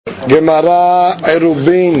Gemara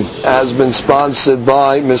Eruvin has been sponsored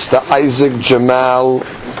by Mr. Isaac Jamal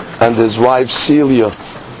and his wife Celia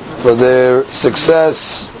for their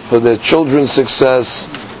success, for their children's success,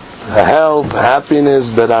 health, happiness,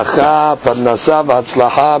 beracha, parnasa,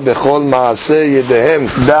 v'hatzlacha, bechol maaseh yedehem.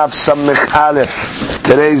 Daf Samech Aleph.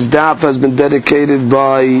 Today's daf has been dedicated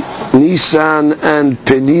by Nisan and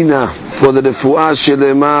Penina for the refuah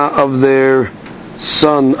shelema of their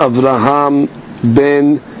son Avraham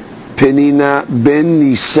ben Penina ben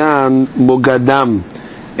Nisan Mogadam.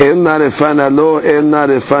 Elna refana lo, elna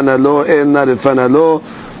refana lo, elna refana lo,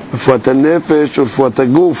 ufuat nefesh, ufuat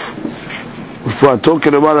guf, ufuato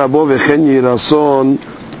kerebar abo v'chen yirason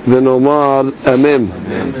v'nomar amen.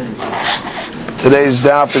 Today's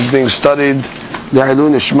daf is being studied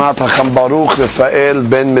Le'ilui Nishmat Hacham Baruch Rafael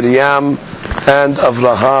ben Miriam and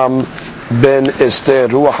Avraham ben Esther.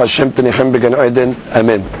 Ruach Hashem Tenichem Began Eden.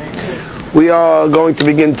 Amen. We are going to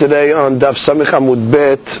begin today on Daf Samech Amud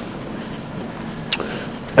Bet,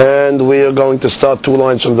 and we are going to start 2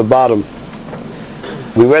 lines from the bottom.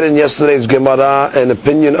 We read in yesterday's Gemara an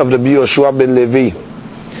opinion of Rabbi Yoshua ben Levi.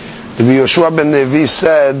 Rabbi Yoshua ben Levi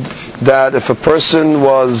said that if a person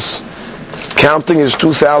was counting his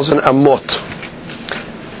 2,000 amot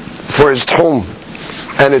for his home,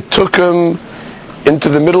 and it took him into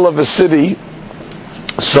the middle of a city,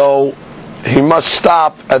 so he must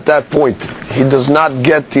stop at that point. He does not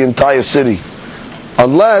get the entire city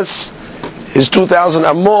unless his 2,000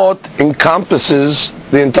 amot encompasses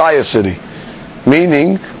the entire city,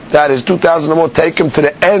 meaning that his 2,000 amot take him to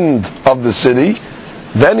the end of the city.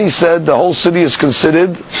 Then he said the whole city is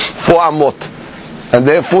considered 4 amot, and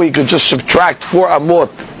therefore he could just subtract 4 amot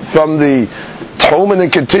from the home and then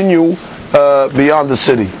continue beyond the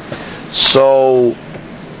city. So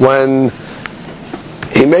when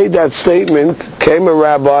he made that statement, came a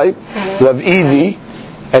rabbi, Rav Idi,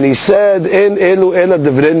 and he said, "En elu ela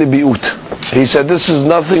devrei nebiut." He said, "This is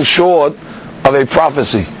nothing short of a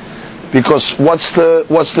prophecy, because what's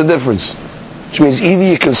the difference?" Which means either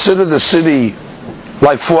you consider the city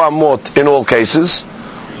like 4 amot in all cases,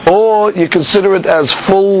 or you consider it as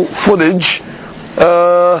full footage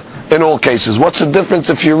in all cases. What's the difference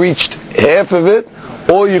if you reached half of it,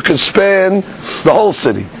 or you could span the whole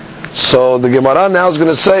city? So the Gemara now is going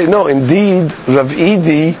to say, no, indeed, Rav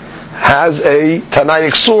Idi has a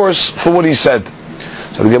Tanaic source for what he said.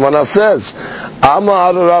 So the Gemara says,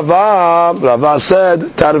 Amar Rava said,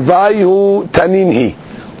 Tarvayu Taninhi.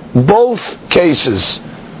 Both cases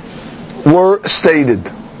were stated.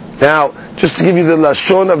 Now, just to give you the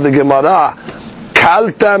lashon of the Gemara,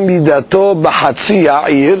 Kalta midato b'chatzi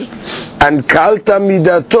ha'ir, and Kalta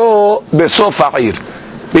midato b'sof ha'ir.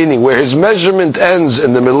 Meaning, where his measurement ends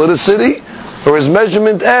in the middle of the city, or his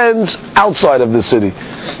measurement ends outside of the city.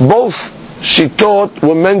 Both shitot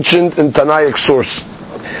were mentioned in Tanaic source.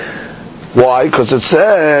 Why? Because it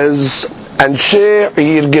says, Anshe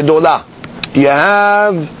Ir Gedolah. You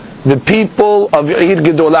have the people of Ir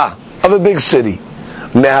Gedolah, of a big city.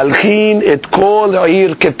 Mehalchin et kol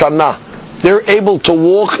Ir Ketana. They're able to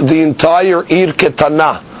walk the entire Ir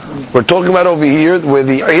Ketana. We're talking about over here, where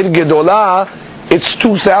the Ir Gedolah, its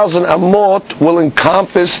 2,000 amot will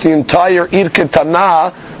encompass the entire Ir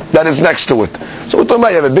Ketana that is next to it. So we're talking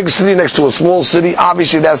about, you have a big city next to a small city.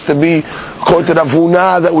 Obviously it has to be, according to Rav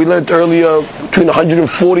Huna that we learned earlier, between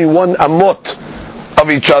 141 amot of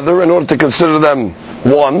each other in order to consider them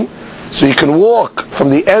one. So you can walk from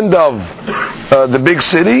the end of the big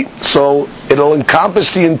city, so it'll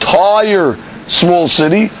encompass the entire small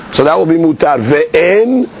city, so that will be mutar.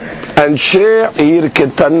 Ve'en anshe Ir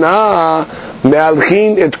Ketana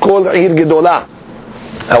me'alchin et kol Ir Gedolah.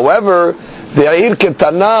 However, the Ir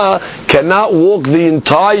Ketana cannot walk the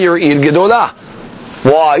entire Ir Gedolah.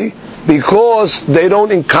 Why? Because they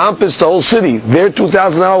don't encompass the whole city. Their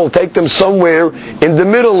 2,000 hour will take them somewhere in the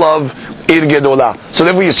middle of Ir Gedolah. So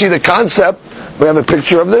then when you see the concept, we have a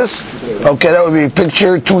picture of this. Okay, that would be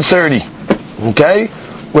picture 230. Okay?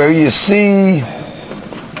 Where you see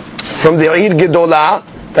from the Ir Gedolah,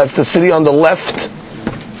 that's the city on the left,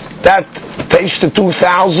 that takes the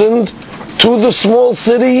 2,000 to the small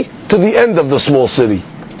city, to the end of the small city.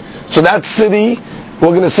 So that city,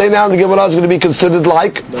 we're going to say now in the Gemara, is going to be considered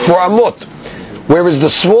like 4 amot. Whereas the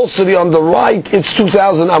small city on the right, it's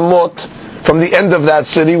 2,000 amot from the end of that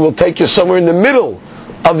city, will take you somewhere in the middle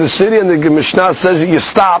of the city, and the Mishnah says that you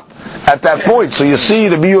stop at that point. So you see,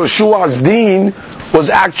 Rabbi Yoshua's deen was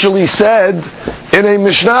actually said in a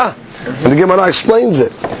Mishnah, and the Gemara explains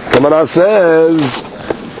it. Gemara says,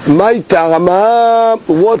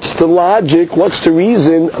 what's the logic? What's the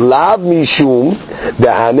reason? Lav mishum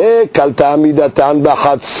dehane kalta midatan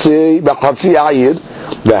b'chatzi ha'ir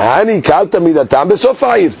The hani kalta midatam besof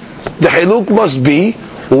ha'ir. The hiluk must be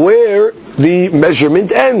where the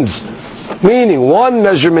measurement ends. Meaning, one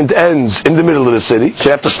measurement ends in the middle of the city, so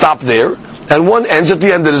you have to stop there, and one ends at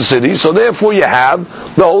the end of the city, so therefore you have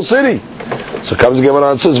the whole city. So comes the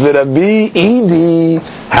Gemara and says, V'Rabbi Idi,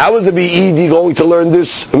 how is the Idi going to learn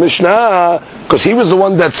this Mishnah? Because he was the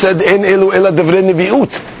one that said, En elu ela devrei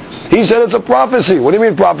nevi'ut. He said it's a prophecy. What do you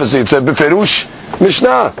mean prophecy? It's a beferush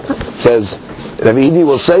Mishnah. It says, Rabbi Idi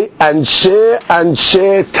will say,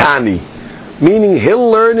 Anshe Tani. Meaning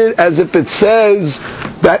he'll learn it as if it says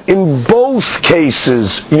that in both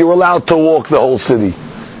cases you're allowed to walk the whole city.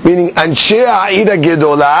 Meaning Anshe Ha'ira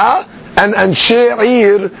Gedolah and Anshe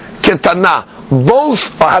Ha'ir Ketana.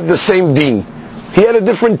 Both have the same deen. He had a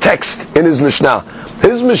different text in his Mishnah.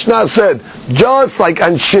 His Mishnah said, just like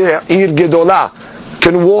Anshe Ha'ir Gedolah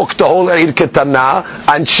can walk the whole Ir Ketana,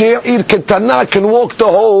 Anshe Ir Ketana can walk the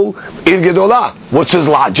whole Ir Gedolah. What's his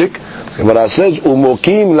logic? Gemara says,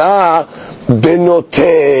 Umokim la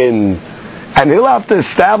benoten. And he'll have to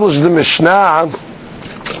establish the Mishnah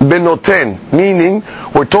benoten, meaning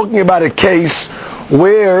we're talking about a case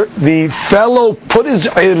where the fellow put his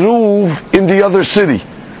eruv in the other city.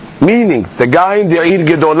 Meaning, the guy in the Ir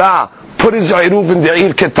Gedolah put his eruv in the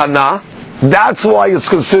Ir Ketana. That's why it's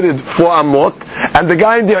considered 4 amot. And the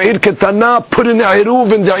guy in the Ir Ketana put an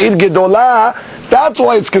eruv in the Ir Gedolah. That's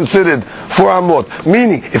why it's considered 4 amot.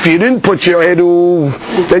 Meaning, if you didn't put your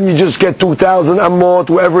eruv, then you just get 2,000 amot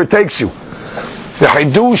wherever it takes you. The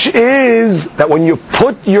hidush is that when you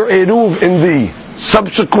put your eruv in the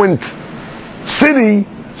subsequent city,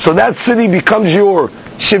 so that city becomes your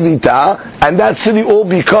shivita, and that city all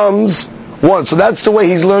becomes one. So that's the way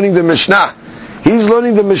he's learning the Mishnah. He's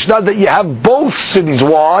learning the Mishnah that you have both cities.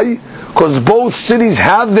 Why? Because both cities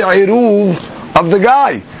have the eruv of the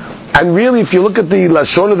guy. And really, if you look at the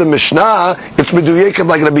lashon of the Mishnah, it's meduyeket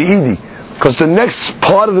like Rabbi Idi. Because the next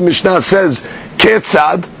part of the Mishnah says,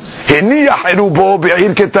 Ketzad, heniyah erubo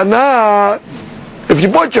be'ir ketana. If you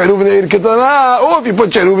put your eruv in the Ir Ketana, or if you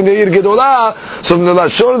put your eruv in the Ir Gedolah, so from the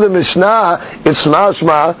lashon of the Mishnah, it's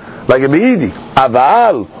mashma like Rabbi Idi.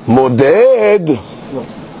 Aval, moded,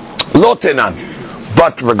 lotenan.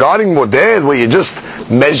 But regarding moded, where you're just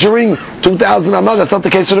measuring 2,000 amah, that's not the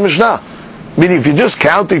case of the Mishnah. Meaning, if you're just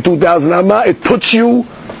counting 2,000 amah, it puts you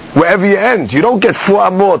wherever you end. You don't get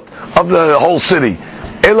 4 amot of the whole city.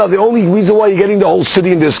 Ella, the only reason why you're getting the whole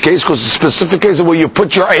city in this case, because it's a specific case where you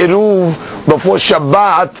put your eruv before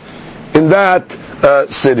Shabbat in that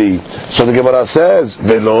city. So the Gemara says,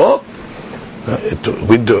 Velo,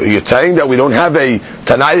 you're saying that we don't have a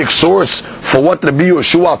Tanaic source for what Rabbi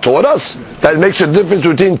Yoshua taught us? That makes a difference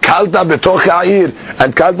between Kalta betoch ha'ir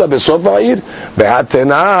and Kalta besof ha'ir?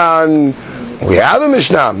 Be'atenan, we have a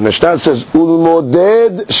Mishnah. Mishnah says,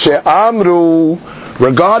 Ulmoded she'amru,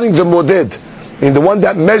 regarding the moded, in the one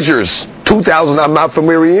that measures 2,000 amah from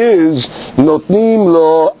where he is, notnim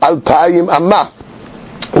lo alpayim amah.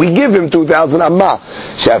 We give him 2,000 amah.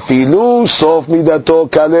 Shafilu sof midato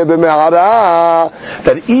kale b'me'ara.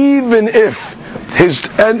 That even if his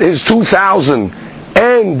 2,000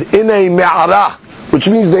 end in a me'ara, which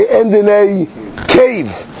means they end in a cave.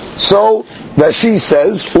 So Rashi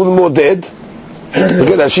says, ulmoded. Look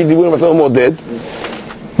at Rashi, ulmoded.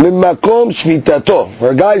 Mimakom shvitato,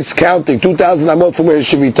 where a guy is counting 2,000 amot from where his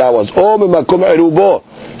shvita was. Or mimakom erubo,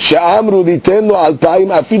 she'amru litenu alpaim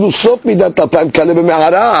afilu sof midat alpaim kale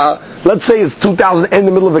b'me'ara. Let's say it's 2,000 in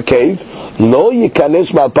the middle of a cave. Lo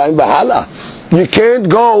yikanesh b'alpaim b'hala. You can't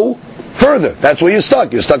go further. That's where you're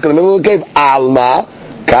stuck. You're stuck in the middle of the cave. Alma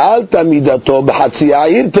kalta midato b'hatzi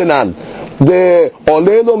ha'ir tenan. De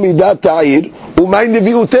olelo midat ha'ir.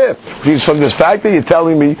 Because from this fact that you're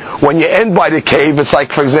telling me when you end by the cave, it's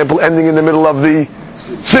like, for example, ending in the middle of the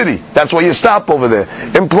city. That's why you stop over there.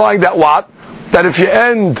 Implying that what? That if you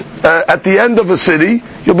end at the end of a city,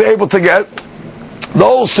 you'll be able to get the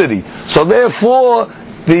whole city. So therefore,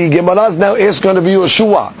 the Gemara is now asking to be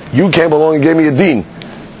Yeshua. You came along and gave me a deen.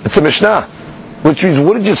 It's a Mishnah. Which means,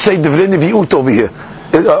 what did you say, Divrei Nevi'ut over here?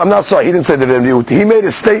 I'm not sorry, he didn't say Divrei Nevi'ut. He made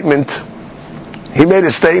a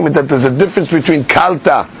statement that there's a difference between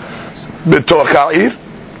Kalta betoch ha'ir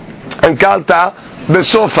and Kalta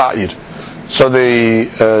besof ha'ir. So the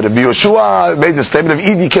Rabbi Yoshua made the statement of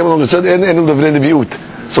Idi came along and said, En Divrei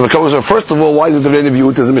Nevi'ut. So the question, first of all, why is it Divrei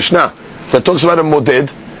Nevi'ut? There's a Mishnah that talks about a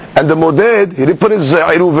moded, and the moded, he didn't put his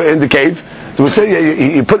eruv in the cave. So we say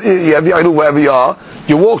you have the eruv wherever you are,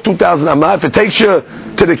 you walk 2,000 amah, if it takes you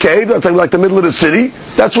to the cave, that's like the middle of the city,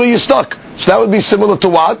 that's where you're stuck. So that would be similar to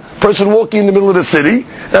what? Person walking in the middle of the city,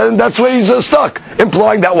 and that's where he's stuck.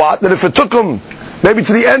 Implying that what? That if it took him maybe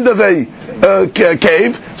to the end of a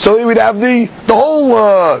cave, so he would have the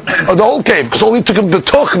whole cave, because only took him the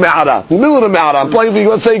toch me'ara, the middle of the me'ara.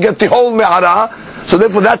 Let's say you get the whole me'ara, so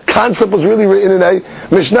therefore that concept was really written in a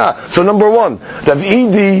Mishnah. So number one, Rav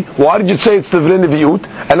Idi, why did you say it's the V'rin Nevi'ut?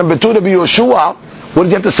 And number two, Rabbi Yoshua, what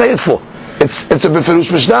did you have to say it for? It's a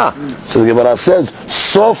Beferush Mishnah. So the Gemara says,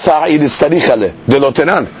 Sof ha'id istarichale, de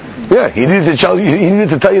lotenan. Yeah, he needed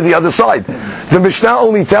to tell you the other side. The Mishnah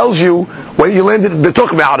only tells you when you landed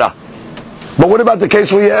betoch me'ara. But what about the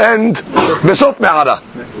case where you end besof me'ara?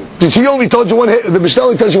 He only told you one half, the Mishnah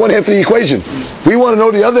only tells you one half of the equation. We want to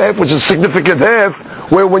know the other half, which is a significant half,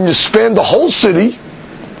 where when you span the whole city,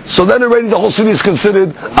 so then already the whole city is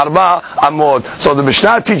considered arba amod. So the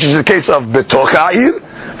Mishnah teaches the case of betoch ha'ir,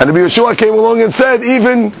 and the Yeshua came along and said,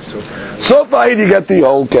 even sof ha'ir, you get the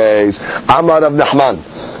whole case. Amar of Nachman.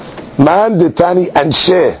 Man detani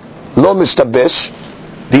anshe lo mistabesh.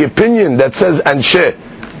 The opinion that says anshe,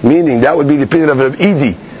 meaning that would be the opinion of Reb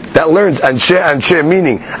Idi, that learns anshe,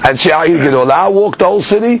 meaning anshe ha'ir gedolah walked the whole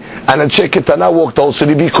city, and anshe ketana walked the whole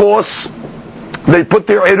city, because they put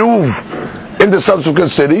their eruv in the subsequent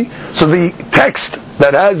city. So the text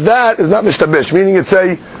that has that is not mistabesh, meaning it's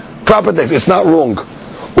a proper text. It's not wrong.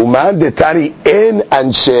 Uman detani en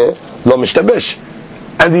anshe lo mistabesh.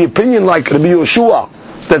 And the opinion like Rabbi Yoshua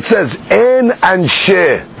that says en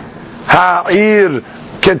anshe ha'ir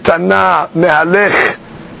ketana mehalech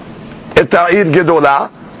et ha'ir gedola,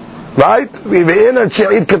 right? Ve'en anshe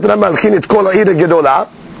ha'ir ketana mehalchin et kol ha'ir gedola.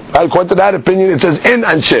 According to that opinion, it says en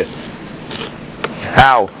anshe.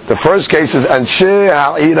 How? The first case is anshe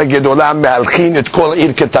ha'ir gedola mehalchin et kol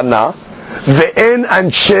ha'ir ketana. Ve'en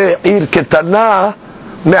anshe ha'ir ketana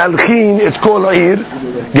mehalchin et kol ha'ir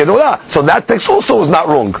gedola. So that text also is not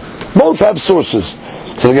wrong. Both have sources.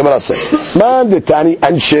 So the Gemara says, Man detani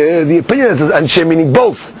anshe, the opinion that says anshe meaning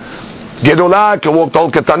both. Gedolah can walk the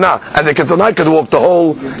whole ketana, and the ketana can walk the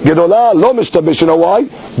whole gedolah. Lo mishtabesh, you know why?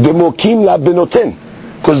 Demokim la benoten.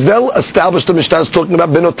 Because they'll establish the Mishnah is talking about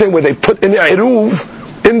benoten, where they put in the eruv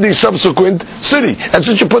in the subsequent city. And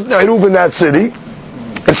since you put the eruv in that city,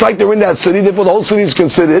 it's like they're in that city, therefore the whole city is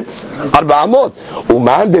considered arba amot.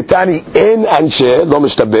 Uman detani en anshe, lo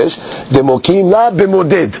mishtabesh, demokim la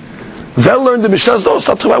bemoded. They'll learn the Mishnah. No, it's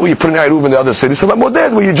not talking about where you put an eruv in the other city. It's about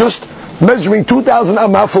moded, where you're just measuring 2,000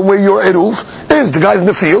 amah from where your eruv is. The guy's in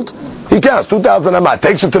the field, he counts 2,000 amah.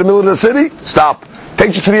 Takes you to the middle of the city, stop.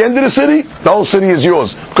 Takes you to the end of the city, the whole city is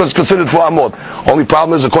yours, because it's considered for amod. Only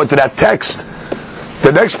problem is, according to that text,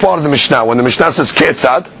 the next part of the Mishnah, when the Mishnah says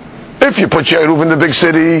ketzad, if you put your eruv in the big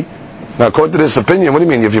city, now according to this opinion, what do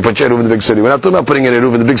you mean if you put your eruv in the big city? We're not talking about putting an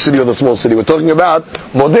eruv in the big city or the small city. We're talking about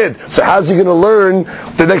moded. So how's he going to learn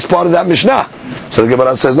the next part of that Mishnah? So the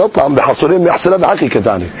Gemara says, no problem. The hasurim mehsara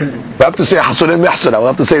v'hakikatani. We have to say hasurim mehsara. We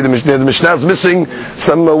have to say the Mishnah is missing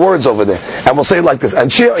some words over there, and we'll say it like this: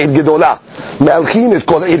 Anshe ir gedolah me'alchin et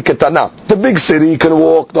kol ir ketana. The big city can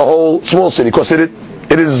walk the whole small city because it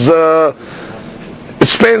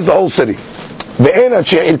spans the whole city. But the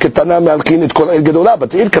ir ketana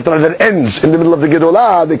that ends in the middle of the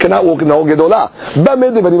gedolah, they cannot walk in the whole gedolah.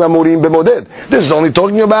 This is only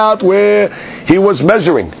talking about where he was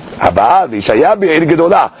measuring. But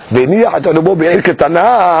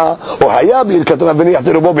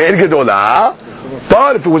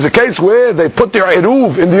if it was a case where they put their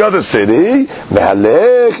eruv in the other city,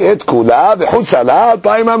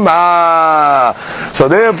 so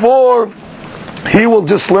therefore he will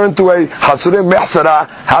just learn to a hasurim mehsara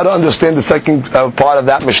how to understand the second part of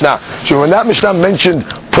that Mishnah. So when that Mishnah mentioned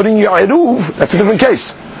putting your eruv, that's a different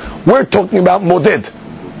case. We're talking about moded.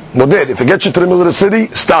 Moded. If it gets you to the middle of the city,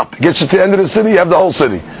 stop. It gets you to the end of the city, you have the whole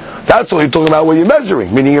city. That's what you're talking about where you're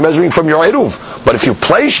measuring, meaning you're measuring from your eruv. But if you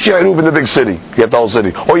place your eruv in the big city, you get the whole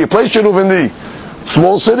city. Or you place your eruv in the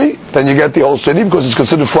small city, then you get the whole city because it's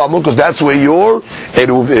considered fa'amud, because that's where your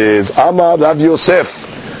eruv is. Amar Rav Yosef.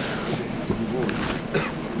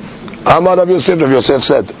 Amar Rav Yosef, Rav Yosef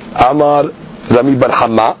said, Amar Rami bar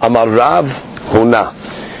Hama, Amar Rav Huna.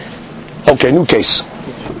 Okay, new case.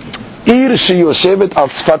 Ir sheyoshevet al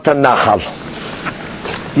sfat nahal.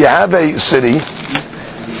 You have a city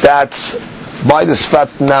that's by the sfat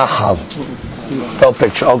nahal. No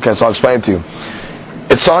picture. Okay, so I'll explain it to you.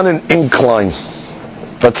 It's on an incline.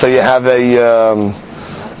 Let's say you have a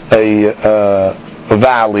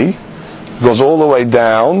valley. It goes all the way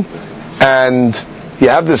down, and you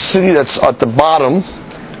have this city that's at the bottom,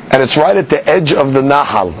 and it's right at the edge of the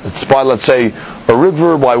Nahal. It's by, let's say, a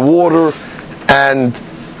river, by water, and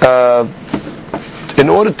in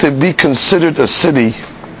order to be considered a city,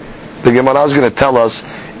 the Gemara is going to tell us,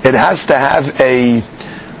 it has to have a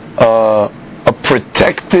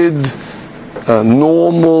protected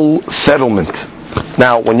normal settlement.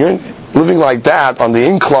 Now, when you're living like that on the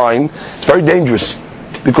incline, it's very dangerous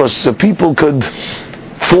because people could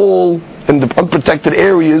fall in the unprotected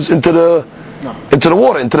areas into the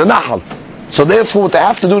water, into the Nahal. So therefore, what they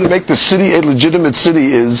have to do to make the city a legitimate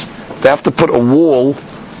city is they have to put a wall,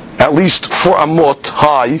 at least 4 amot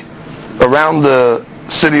high, around the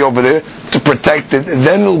city over there to protect it. And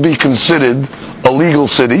then it'll be considered a legal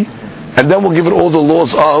city, and then we'll give it all the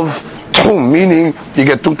laws of Tchum, meaning you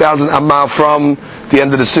get 2,000 amma from the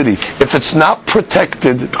end of the city. If it's not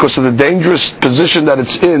protected because of the dangerous position that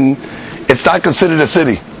it's in, it's not considered a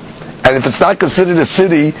city. And if it's not considered a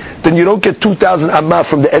city, then you don't get 2,000 amma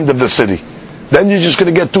from the end of the city. Then you're just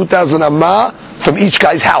going to get 2,000 amma from each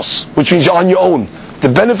guy's house, which means you're on your own. The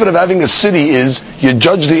benefit of having a city is you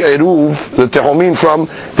judge the Eruv, the Tehomim, from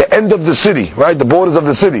the end of the city, right? The borders of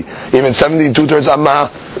the city. Even 70 2/3 amma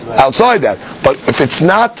outside that. But if it's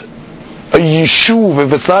not a yishuv,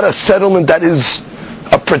 if it's not a settlement that is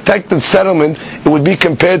a protected settlement, it would be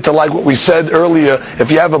compared to like what we said earlier, if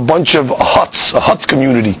you have a bunch of huts, a hut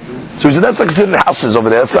community. So we said that's not considered houses over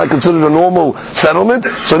there. That's not considered a normal settlement.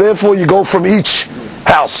 So therefore you go from each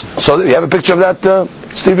house. So you have a picture of that,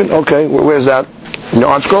 Stephen? Okay, where's that? In the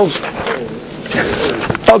art scrolls?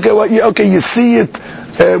 Okay, well, you see it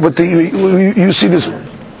with the you see this.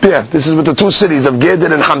 Yeah, this is with the two cities of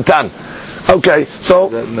Gedin and Hamtan. Okay, so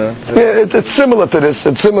it's similar to this.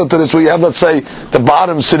 It's similar to this where you have, let's say, the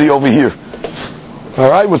bottom city over here. All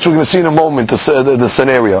right, which we're going to see in a moment. The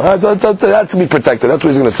scenario that's to be protected. That's what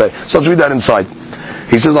he's going to say. So let's read that inside.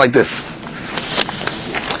 He says like this.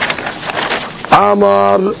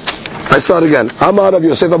 Amar. I start again. Amar Rav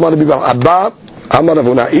Yosef Amar Rabbi Bar Abba Amar Rav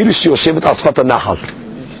Huna Irish Yoshevet al Sfat Nahal.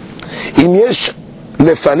 Im yesh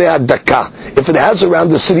lefanei daka. If it has around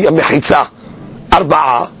the city a mechitza,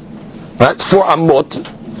 arba'a, right? 4 amot.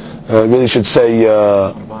 Really should say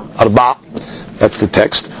arba'. That's the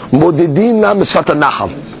text. Modidin na misfat nahal.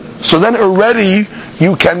 So then already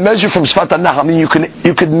you can measure from Sfat Nahal. I mean, you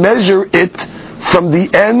can measure it from the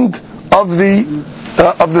end of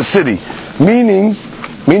the city. Meaning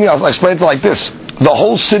I'll explain it like this: the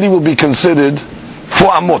whole city will be considered 4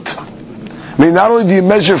 amot. I mean, not only do you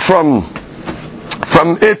measure from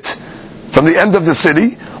the end of the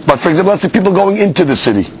city, but for example, let's say people going into the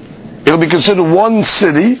city, it'll be considered one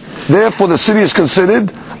city. Therefore, the city is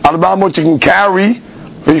considered arba amot. You can carry,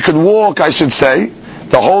 or you could walk, I should say,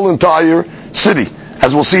 the whole entire city,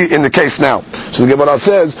 as we'll see in the case now. So the Gemara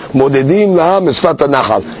says, "Modedim laha misfat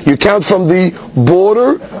nahal." You count from the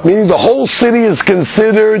border, meaning the whole city is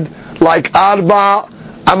considered like arba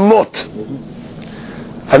amot.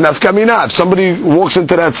 And nafkamina, if somebody walks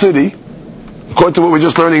into that city, according to what we're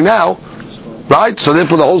just learning now, right? So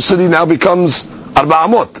therefore, the whole city now becomes arba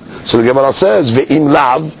amot. So the Gemara says, "Ve'im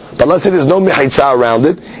lav," but let's say there's no mechitza around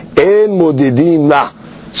it, en modedim lah.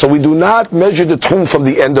 So we do not measure the tchum from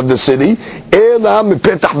the end of the city,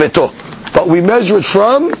 but we measure it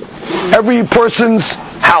from every person's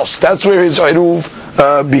house. That's where his eruv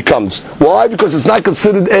becomes. Why? Because it's not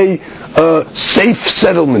considered a safe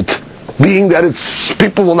settlement, being that it's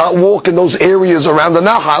people will not walk in those areas around the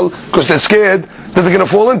Nahal because they're scared that they're going to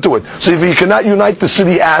fall into it. So if you cannot unite the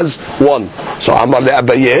city as one. So Amar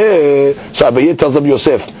Abaye, tells Rabbi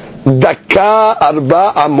Yosef, Daka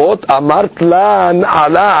arba amot amart lan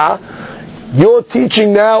ala. You're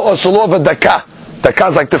teaching now us a law of a daka. Daka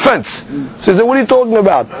is like the fence. So he said, what are you talking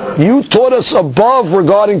about? You taught us above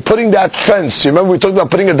regarding putting that fence. You remember we talked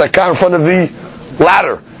about putting a daka in front of the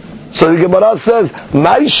ladder. So the Gemara says,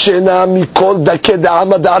 Ma'ishena mikol dake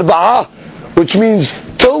da'amad arba'a, which means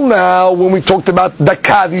till now when we talked about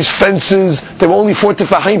daka, these fences, they were only 4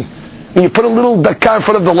 tefahim. And you put a little daka in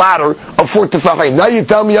front of the ladder of 4 tefahim. Now you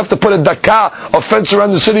tell me you have to put a daka, a fence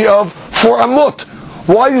around the city of 4 amot.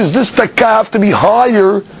 Why does this daka have to be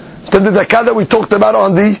higher than the daka that we talked about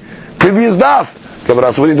on the previous daf? Gemara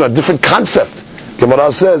says, what are you doing? A different concept.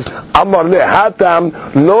 Gemara says, Amar lehatam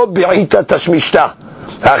lo bi'ita tashmishta.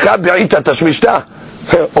 Hacha bi'ita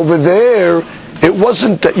tashmishta. Over there, it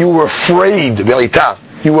wasn't that you were afraid, bi'ita.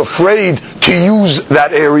 You were afraid to use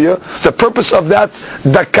that area. The purpose of that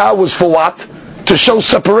daka was for what? To show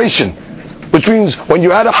separation. Which means when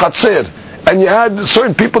you had a chatzir, and you had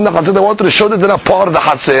certain people in the chatzir that wanted to show that they're not part of the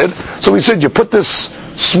chatzir, so we said you put this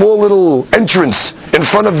small little entrance in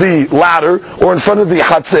front of the ladder, or in front of the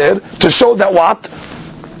chatzir, to show that what?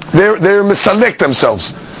 They're misalek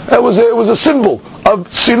themselves. It was a symbol of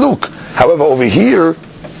siluk. However, over here,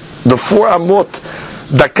 the 4 amot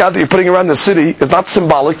daka that you're putting around the city is not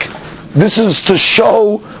symbolic. This is to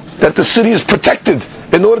show that the city is protected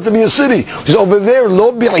in order to be a city. So over there,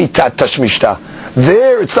 lo bi'ita tashmishta.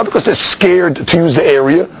 There, it's not because they're scared to use the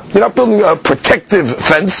area. You're not building a protective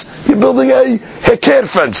fence. You're building a heker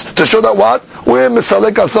fence to show that what? We're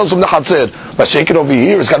misalek ourselves from the Hatzer. But shaking over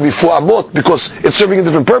here, it's got to be 4 amot because it's serving a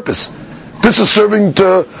different purpose. This is serving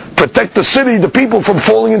to protect the city, the people from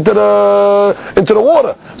falling into the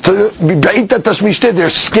water. They're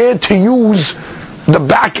scared to use the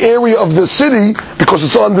back area of the city because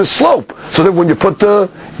it's on this slope. So that when you put the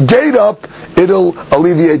gate up, it'll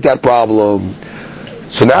alleviate that problem.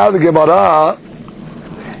 So now the Gemara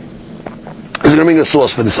is going to bring a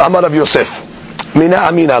source for this. Amar Rav Yosef, Mina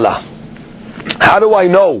Amin Allah. How do I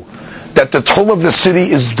know that the tomb of the city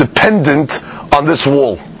is dependent on this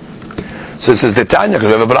wall? So it says the Tanya,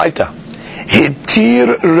 because we have a Braita.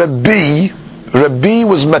 Hitir Rabbi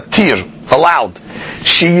was matir, allowed.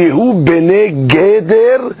 Shiyehu b'nei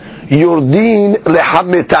geder yordin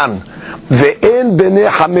lehametan. Ve'en b'nei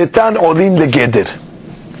hametan orin legeder.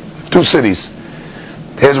 2 cities.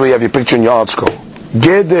 Here's where you have your picture in your art school.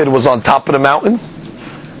 Geder was on top of the mountain,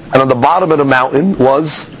 and on the bottom of the mountain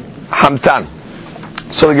was Hamtan.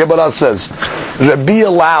 So the Gemara says, Rabbi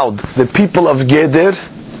allowed the people of Geder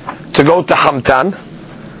to go to Hamtan,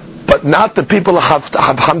 but not the people of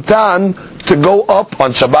Hamtan to go up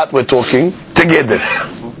on Shabbat, we're talking, to Geder.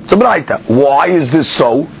 It's a Braita. Why is this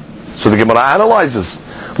so? So the Gemara analyzes.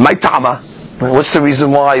 My Tama, what's the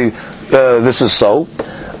reason why this is so?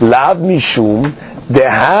 Lav Mishum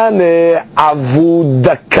Dehane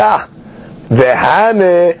Avudaka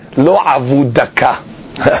Dehane Lo Avudaka.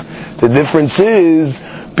 The difference is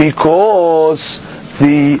because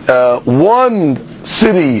the one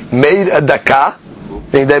city made a daka,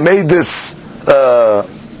 they made this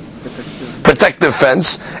protective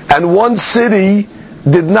fence, and one city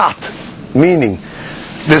did not. Meaning,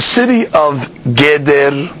 the city of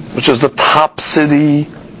Geder, which is the top city,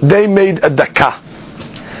 they made a daka.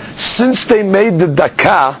 Since they made the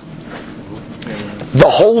daka, the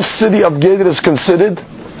whole city of Geder is considered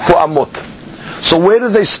for amot. So where do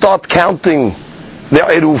they start counting their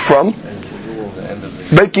eruv from?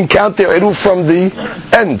 They can count their eruv from the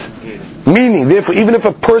end. Meaning, therefore, even if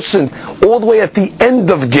a person all the way at the end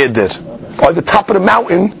of Geder, or at the top of the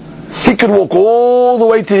mountain, he could walk all the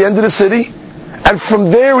way to the end of the city, and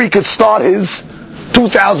from there he could start his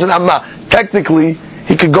 2,000 amma. Technically,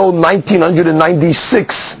 he could go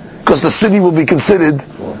 1,996, because the city will be considered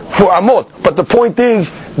for amot. But the point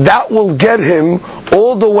is, that will get him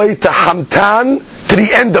all the way to Hamtan, to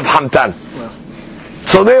the end of Hamtan.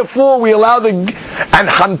 So therefore, we allow and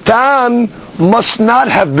Hamtan must not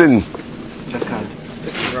have been.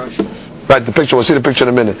 Right, the picture, we'll see the picture in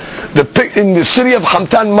a minute. In the city of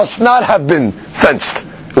Hamtan must not have been fenced.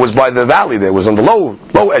 It was by the valley there, it was on the low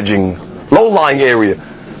edging, low-lying area.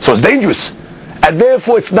 So it's dangerous. And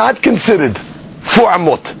therefore, it's not considered for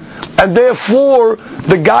amot. And therefore,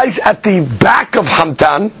 the guys at the back of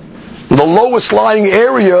Hamtan, the lowest lying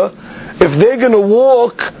area, if they're going to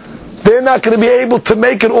walk, they're not going to be able to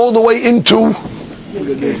make it all the way into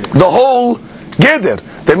the whole Geder.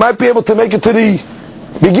 They might be able to make it to the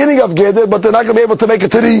beginning of Geder, but they're not going to be able to make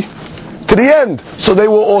it to the end. So they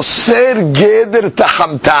will osir Geder to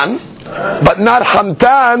Hamtan, but not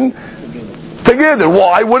Hamtan to Geder.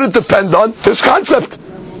 Why? Would it depend on this concept?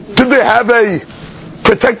 Did they have a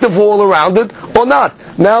protective wall around it or not?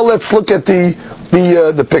 Now let's look at the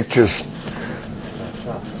pictures.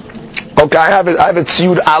 Okay, I have it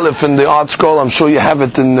Shiur Aleph in the art scroll. I'm sure you have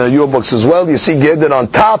it in your books as well. You see Geder on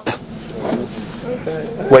top,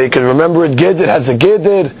 where you can remember it. Geder has a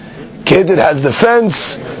Geder. Geder has the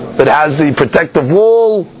fence. It has the protective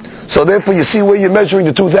wall. So therefore you see where you're measuring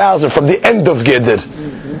the 2,000 from the end of Geder.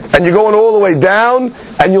 And you're going all the way down,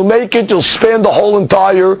 and you'll span the whole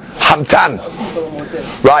entire Hamtan.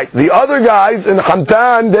 Right. The other guys in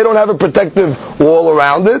Hamtan, they don't have a protective wall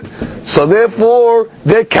around it. So therefore,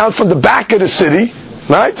 they count from the back of the city,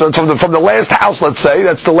 right? So it's from the last house, let's say.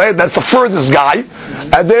 That's the furthest guy.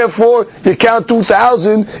 And therefore, you count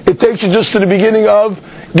 2,000, it takes you just to the beginning of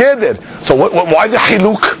Geder. So why the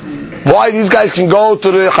chiluk? Why these guys can go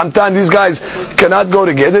to the Hamtan, these guys cannot go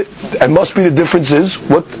to Geder? And must be the difference is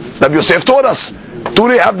what Rabbi Yosef taught us. Do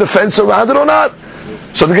they have the fence around it or not?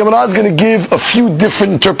 So the Gemara is going to give a few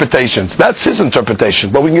different interpretations. That's his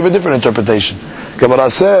interpretation, but we can give a different interpretation. Gemara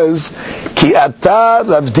says, Ki ata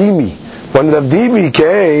Ravdimi. When Ravdimi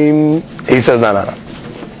came, he says, no.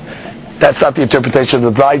 That's not the interpretation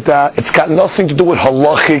of the Braita. It's got nothing to do with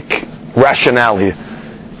halachic rationale here.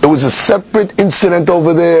 It was a separate incident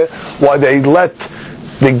over there why they let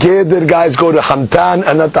the Geder guys go to Hamtan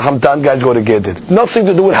and not the Hamtan guys go to Geder. Nothing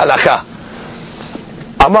to do with halakha.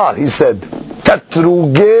 Amar, he said,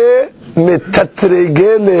 Tatruge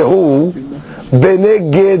metatrege lehu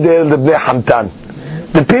Bnei Geder lebnei Hamtan.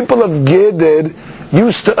 The people of Geder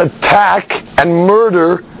used to attack and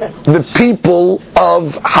murder the people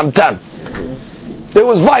of Hamtan. There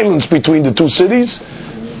was violence between the two cities,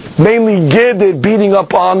 mainly Geder beating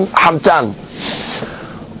up on Hamtan.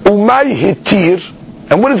 Umay hitir,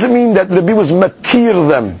 and what does it mean that Rabbi was matir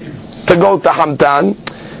them to go to Hamtan?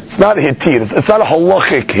 It's not hitir, it's not a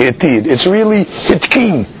halachic hitir, it's really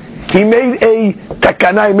hitkin. He made a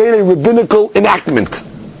takana, he made a rabbinical enactment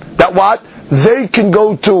that what? They can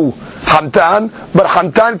go to Hamtan, but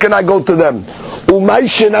Hamtan cannot go to them. Umay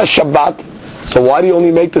shena Shabbat. So why do you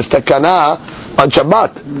only make this takana on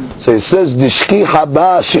Shabbat? So it says dishki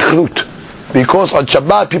haba shichrut, because on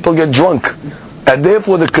Shabbat people get drunk, and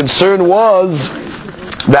therefore the concern was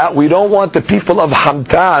that we don't want the people of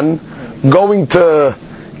Hamtan going to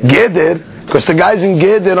Geder, because the guys in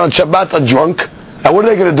Geder on Shabbat are drunk, and what are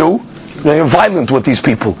they going to do? They're violent with these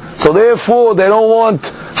people. So therefore they don't want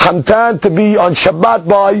Hamtan to be on Shabbat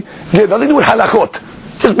by Geder. Nothing to do with halachot,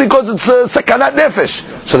 just because it's sakanat nefesh.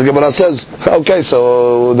 So the Gemara says, okay,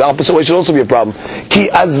 so the opposite way should also be a problem. Ki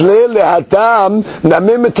azle lehatam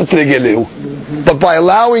namim etregelu. But by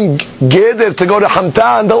allowing Geder to go to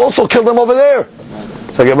Hamtan, they'll also kill them over there.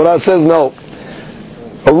 So the Gemara says, no.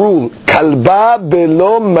 A rule: kalba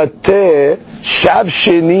belo mate shav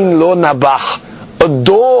shenin lo nabach. A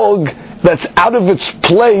dog that's out of its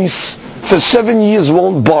place for 7 years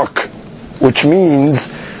won't bark, which means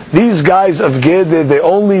these guys of Geder, they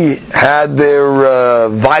only had their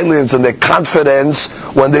violence and their confidence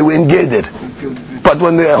when they were in Geder. But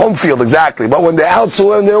when they're home field, exactly. But when they're out, so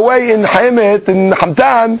when they're away in Hamet, in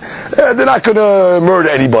Hamtan, they're not going to murder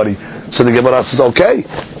anybody. So the Gemara says, okay.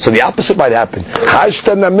 So the opposite might happen. The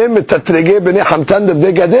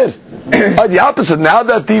opposite. Now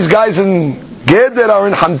that these guys in Geder are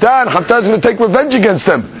in Hamtan, Hamtan's going to take revenge against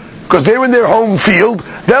them, because they're in their home field.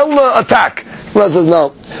 They'll attack. Gemara says,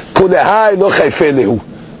 no.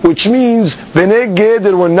 Which means Bnei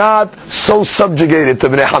Geder were not so subjugated to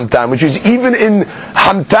Bnei Hamtan, which is even in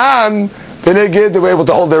Hamtan, Bnei Geder were able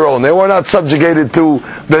to hold their own. They were not subjugated to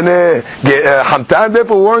Bnei Hamtan,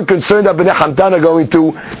 therefore weren't concerned that Bnei Hamtan are going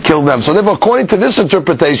to kill them. So therefore, according to this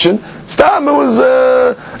interpretation, Stam, it was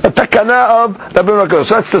a takana of Rabbi Rakah.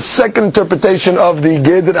 So that's the second interpretation of the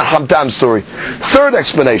Geder and Hamtan story. Third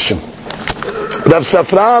explanation. Rav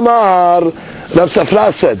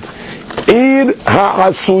Safra said, Ir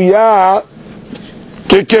ha'asuya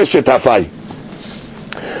kekeshet hafai.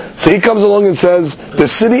 So he comes along and says, the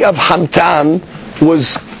city of Hamtan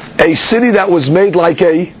was a city that was made like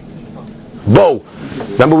a bow.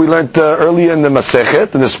 Remember we learned earlier in the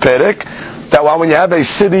Masechet, in this Perek, that when you have a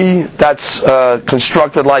city that's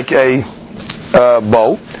constructed like a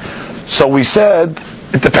bow, so we said,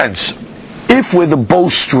 it depends. If where the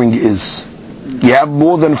bowstring is, you have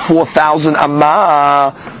more than 4,000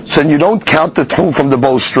 amma, so you don't count the tchum from the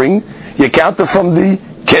bowstring, you count it from the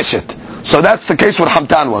keshet. So that's the case what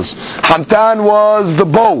Hamtan was. Hamtan was the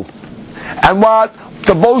bow. And what?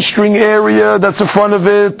 The bowstring area that's in front of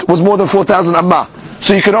it was more than 4,000 amma.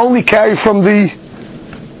 So you can only carry from the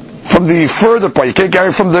further part. You can't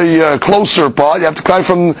carry from the closer part. You have to carry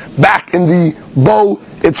from back in the bow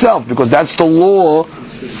itself, because that's the law. I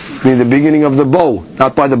mean, the beginning of the bow,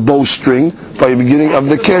 not by the bowstring, by the beginning of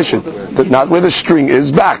the keshet. Not where the string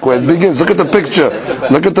is, back where it begins. Look at the picture.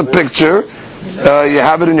 Look at the picture. You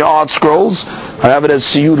have it in your art scrolls. I have it as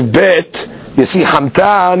Shiur Bet. You see,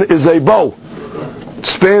 Hamtan is a bow. It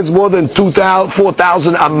spans more than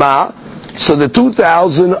 4,000 amma. So the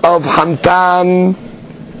 2,000 of Hamtan,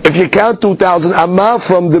 if you count 2,000 amma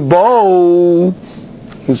from the bow,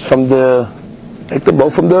 is from the, take the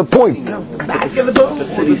bow from the point. Back of the bow?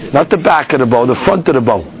 Not the back of the bow, the front of the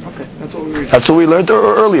bow. Okay, that's what we learned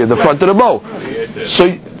earlier, the front of the bow. So,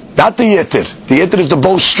 not the yitter. The yitter is the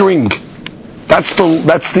bow string. That's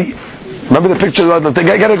the, remember the picture, I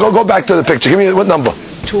gotta go back to the picture. Give me, what number?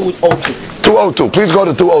 202. 202. Please go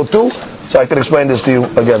to 202, so I can explain this to you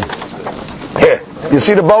again. Here. You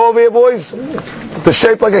see the bow over here, boys? The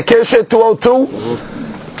shape like a keshet, 202?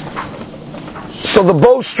 So the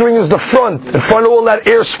bowstring is the front, in front of all that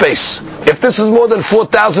airspace. If this is more than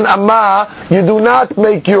 4,000 amma, you do not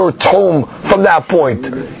make your tchum from that point.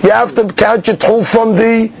 You have to count your tchum from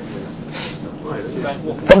the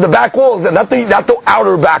back wall, not the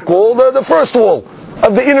outer back wall, the first wall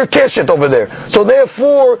of the inner keshet over there. So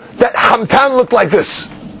therefore, that Hamtan looked like this.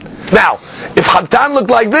 Now, if Hamtan looked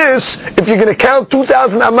like this, if you're going to count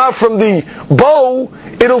 2,000 amma from the bow,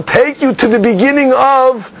 it'll take you to the beginning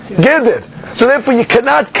of Geder. So therefore you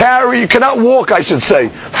cannot walk, I should say,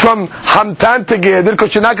 from Hamtan to Geder,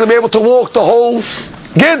 because you're not going to be able to walk the whole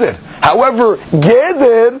Geder. However,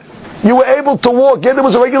 Geder, you were able to walk. Geder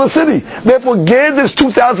was a regular city. Therefore, Geder's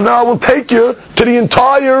 2,000 hour will take you to the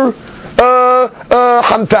entire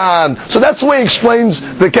Hamtan. So that's the way he explains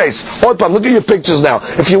the case. Hold on, look at your pictures now.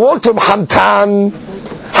 If you walked from Hamtan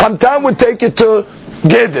would take you to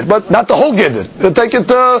Geder, but not the whole Geder. It'll take you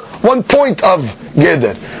to one point of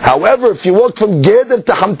Geder. However, if you walked from Geder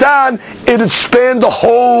to Hamtan, it would span the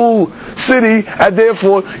whole city, and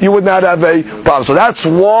therefore you would not have a problem. So that's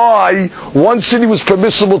why one city was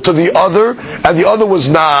permissible to the other, and the other was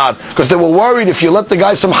not. Because they were worried if you let the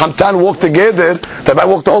guys from Hamtan walk to Geder, they might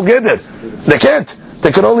walk the whole Geder. They can't.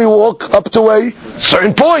 They can only walk up to a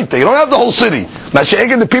certain point. They don't have the whole city.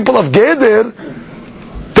 Mashiach and the people of Geder,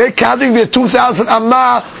 they're counting their 2,000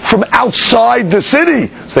 amma from outside the city.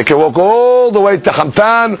 So they can walk all the way to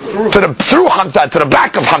Hamtan, through Hamtan, to the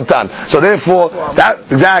back of Hamtan. So therefore,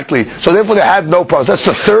 So therefore they had no problems. That's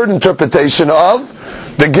the third interpretation of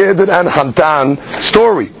the Geder and Hamtan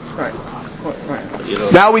story. Right.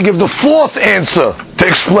 Now we give the fourth answer to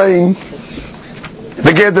explain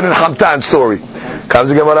the Geder and Hamtan story. Comes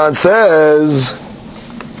the Gemara and says,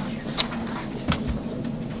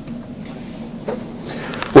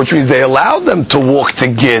 which means they allowed them to walk to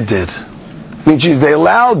Geder. Which means they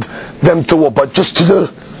allowed them to walk, but just to the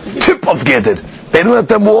tip of Geder. They didn't let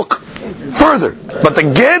them walk further. But the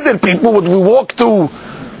Geder people would walk to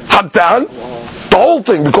Hamtan, the whole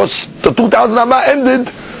thing, because the 2,000 amma ended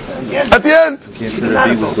at the end. Can't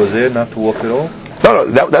the people go there not to walk at all? No,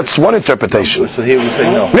 that's one interpretation. So here we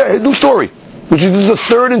say no. Yeah, new story. Which is the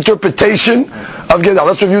third interpretation of Geder.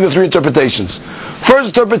 Let's review the three interpretations. First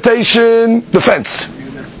interpretation, the fence.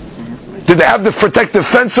 Did they have the protective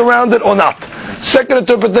fence around it or not? Second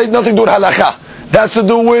interpretation, nothing to do with halakha. That's to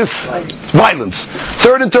do with violence.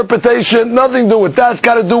 Third interpretation, nothing to do with that. It's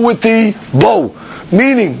got to do with the bow.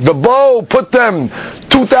 Meaning, the bow put them,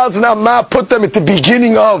 2,000 amma, put them at the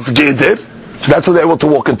beginning of Geder. So that's what they were able to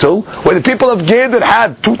walk until. When the people of Geder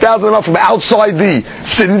had 2,000 amma from outside the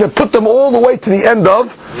city, they put them all the way to the end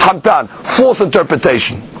of Hamtan. Fourth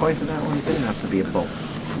interpretation. According to that one, it didn't have to be a boat.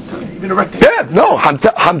 Yeah, no,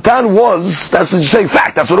 Hamtan was, that's what you say,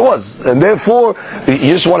 fact, that's what it was. And therefore, you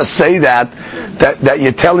just want to say that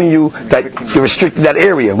you're telling you that you're restricting that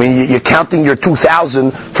area. I mean, you're counting your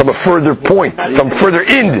 2,000 from a further point, from further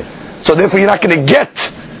in. So therefore, you're not going to get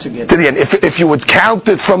to the end. If you would count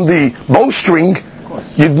it from the bowstring,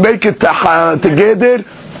 you'd make it to Geder,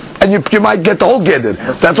 and you might get the whole Geder.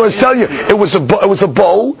 That's what I was telling you. It was a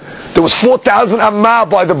bow. There was 4,000 amma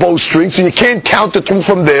by the bowstring, so you can't count it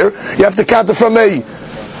from there. You have to count it from a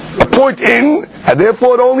point in, and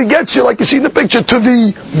therefore it only gets you, like you see in the picture, to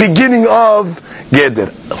the beginning of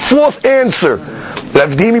Geder. Fourth answer.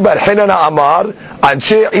 Rav Dimi bar Hinana Amar,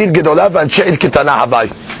 Anshe Ir Gedolah v'Anshe Ir Ketana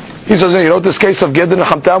Habai. He says, you know what this case of Geder and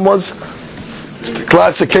Hamtan was? It's the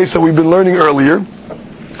classic case that we've been learning earlier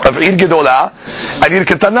of Ir Gedolah and Ir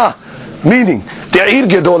Ketana. Meaning, the Ir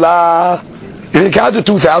Gedolah, if you count the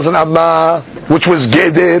 2,000 amma, which was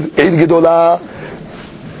Geder, Ir Gedolah,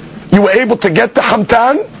 you were able to get to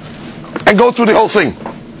Hamtan and go through the whole thing.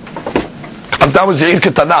 Hamtan was the Ir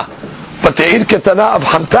Ketana. But the Ir Ketana of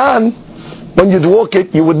Hamtan, when you'd walk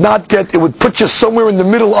it, you would not get, it would put you somewhere in the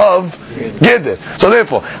middle of Geder. So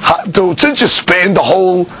therefore, since you span the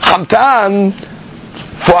whole Hamtan,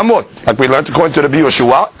 for Amot, like we learned according to the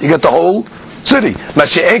Yoshua, you get the whole city.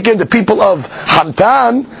 Mashiach, the people of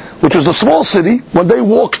Hamtan, which was a small city, when they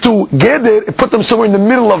walked to Geder, it put them somewhere in the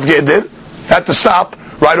middle of Geder, had to stop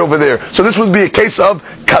right over there. So this would be a case of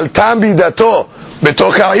Kaltam Bidato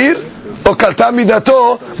Betoch Ha'ir, or Kaltam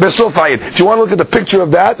Bidato Besof Ha'ir. If you want to look at the picture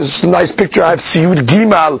of that, this is a nice picture. I have Shiur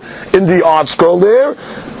Gimal in the art scroll there.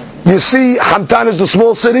 You see Hamtan is the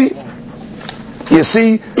small city. You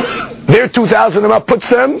see their 2,000 amma puts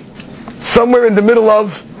them somewhere in the middle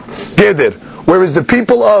of Geder. Whereas the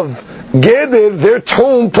people of Geder, their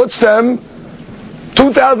tomb puts them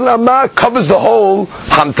 2,000 amma covers the whole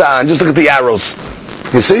Hamtan. Just look at the arrows.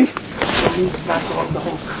 You see?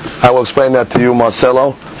 I will explain that to you,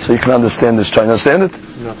 Marcelo, so you can understand this. Try to understand it?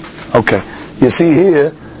 No. Okay. You see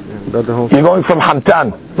here, you're going from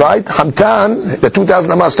Hamtan, right? Hamtan, the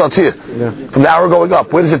 2,000 amma starts here. Yeah. From the arrow going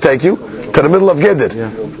up. Where does it take you? To the middle of Geder.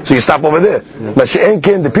 Yeah. So you stop over there.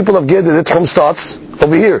 Mashiach, the people of Geder, their tomb starts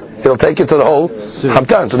over here. It'll take you to the whole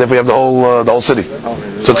Hamtan. So therefore you have the whole city.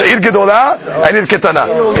 So it's Ir Gedolah and Ir Ketana.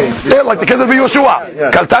 Yeah, like the case of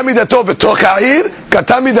Yoshua. Kaltami dato betoch ha'ir,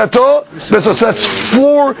 kaltami dato. So that's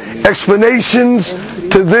four explanations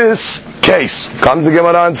to this case. Comes the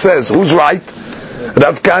Gemara and says, who's right?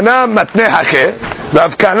 Rav Kana matneh hacheh.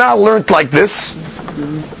 Rav Kana learned like this.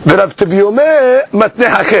 Rav Tebiyomeh matneh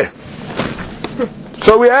hacheh.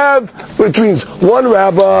 So we have, which means one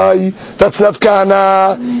rabbi, that's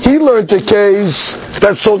Nafkana, he learned the case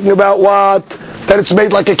that's talking about what? That it's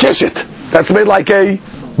made like a kishit. That's made like a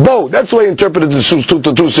bow. That's the way he interpreted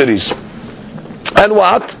the two cities. And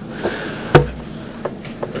what?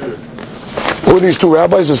 Who are these two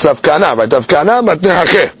rabbis? It's Nafkana, right? Nafkana, Matneh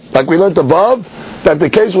Hacheh. Like we learned above, that the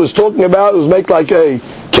case was talking about, it was made like a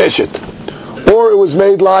kishit. Or it was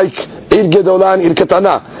made like Ir Gedolah and Ir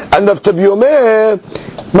Ketana. And Rav Tavyomeh,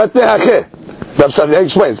 Matneh Hacheh. Rav Safra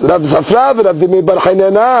explains. Rav Safra and Rav Dimi Bar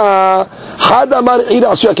Hainana, Had Amar Ir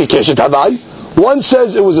Asya Keshet Havai. One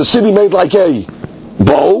says it was a city made like a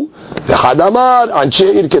bow. Had Amar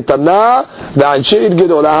Anshe Ir Ketana, the Anshe Ir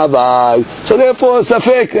Gedolah Havai. So therefore,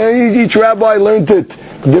 Safek, each rabbi learned it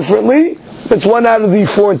differently. It's one out of the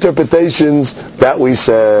four interpretations that we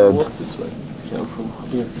said.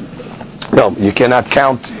 No, you cannot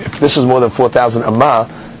count. If this is more than 4,000 amma,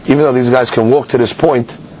 even though these guys can walk to this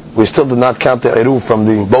point, we still did not count the eruv from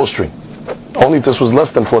the bowstring. Only if this was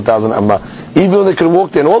less than 4,000 amma. Even though they could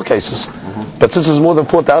walk there in all cases. But since it's more than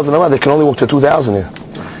 4,000 amma, they can only walk to 2,000 here.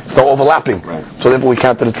 It's no overlapping. So therefore we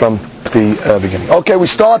counted it from the beginning. Okay, we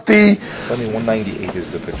start the... Only 198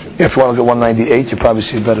 is the picture. If you want to get 198, you probably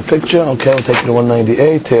see a better picture. Okay, we'll take you to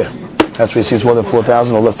 198 here. That's where you see it's more than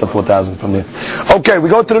 4,000 or less than 4,000 from there. Okay, we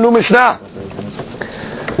go to the new Mishnah.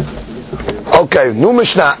 Okay, new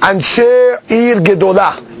Mishnah. Anshe Ir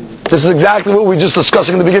Gedolah. This is exactly what we were just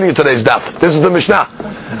discussing in the beginning of today's daf. This is the Mishnah.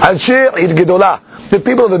 Anshe Ir Gedolah. The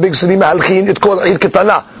people of the big city, Ma'alchin, it's called Ir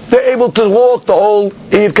Ketana. They're able to walk the whole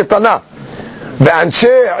Ir Ketana. The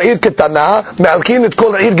Anshe Ir Ketana, Ma'alchin, it's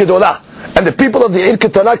called Ir Gedolah. And the people of the Ir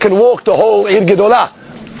Ketana can walk the whole Ir Gedolah.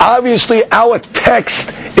 Obviously, our text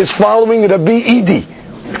is following Rabbi Idi.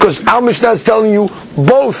 Because our Mishnah is telling you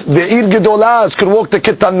both the Ir Gedolahs can walk the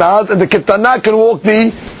Ketanas and the Ketana can walk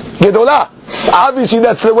the Gedolah. Obviously,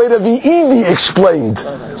 that's the way Rabbi Idi explained.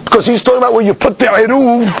 Because he's talking about where you put the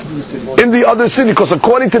Eruv in the other city. Because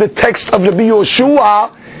according to the text of Rabbi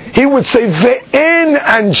Yoshua, he would say, Ve'en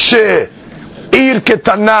anshe Ir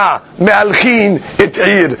Ketana me'alchin et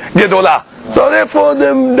Ir Gedolah. So therefore,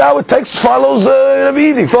 our text follows Rabbi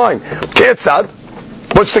Idi. Fine. Ketzad.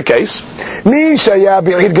 What's the case? Mi shaya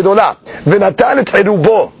bi'ir gedolah v'natan et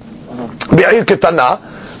erubo bi'ir ketana.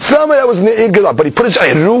 Somebody that was in the ir gedolah, but he put his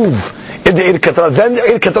eruv in the ir ketana. Then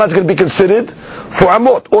the ir ketana is going to be considered for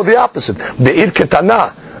amot, or the opposite. Bi'ir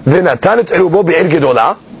ketana v'natan et erubo bi'ir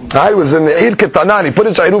gedolah. He was in the ir ketana and he put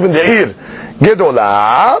his eruv in the ir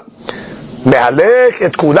gedolah. Me'alech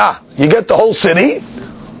et kula. You get the whole city.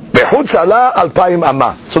 Be'chutz ala alpayim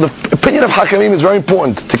amma. So the opinion of Hakamim is very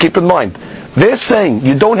important to keep in mind. They're saying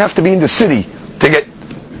you don't have to be in the city to get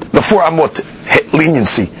the 4 amot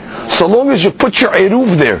leniency. So long as you put your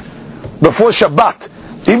eruv there before Shabbat,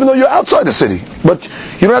 even though you're outside the city, but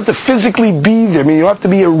you don't have to physically be there. I mean, you don't have to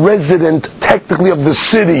be a resident technically of the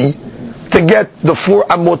city to get the 4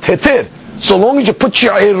 amot heter. So long as you put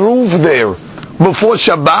your eruv there before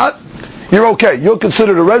Shabbat, you're okay. You're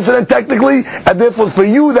considered a resident technically, and therefore for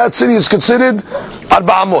you that city is considered 4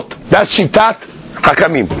 amot. That's shitat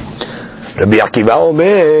hakamim. Rabbi Akiva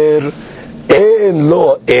Omer, En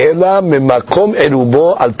lo ela memakom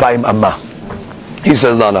erubo 2,000 amma. He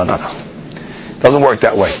says, no. Doesn't work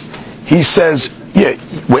that way. He says, yeah,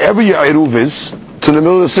 wherever your eruv is, to the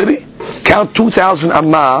middle of the city, count 2,000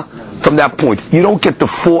 amma from that point. You don't get the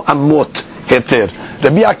 4 amot heter.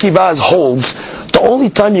 Rabbi Akiva holds, the only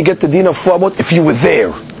time you get the din of 4 amot if you were there.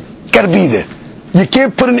 You gotta be there. You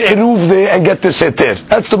can't put an eruv there and get this heter.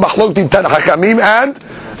 That's the machlok din Tan Hakamim and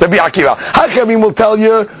Rabbi Akiva. Hakamim will tell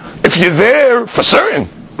you, if you're there, for certain,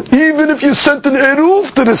 even if you sent an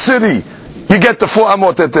eruv to the city, you get the 4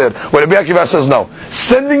 amot heter. Well, Rabbi Akiva says no.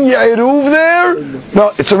 Sending your eruv there,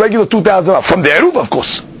 no, it's a regular 2,000 from the eruv, of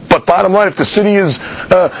course. But bottom line, if the city is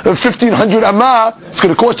 1,500 amma, it's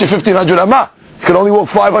going to cost you 1,500 amma. You can only walk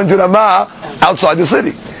 500 amma outside the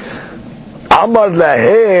city. Amar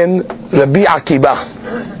lahen Rabbi Akiva.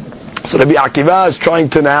 So Rabbi Akiva is trying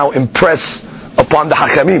to now impress upon the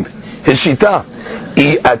Hakamim his shita.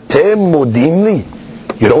 Atem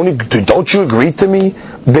modimli. Don't you agree to me?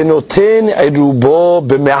 Benoten erubo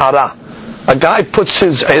b'me'ara. A guy puts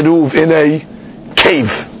his eruv in a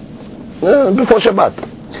cave before Shabbat.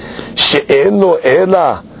 She'en lo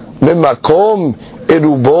ela memakom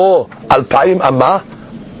erubo 2,000 amma.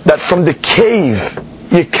 That from the cave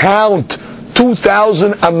you count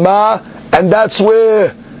 2,000 amma, and that's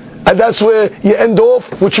where you end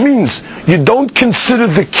off, which means you don't consider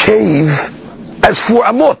the cave as 4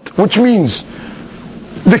 amot, which means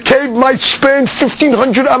the cave might span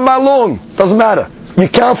 1,500 amma long. Doesn't matter. You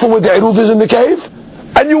count for where the eruv is in the cave,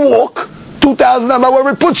 and you walk 2,000 amma wherever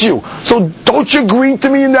it puts you. So don't you agree to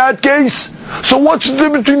me in that case? So what's the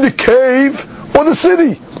difference between the cave or the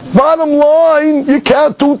city? Bottom line, you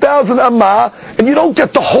count 2,000 amma and you don't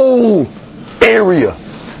get the whole area.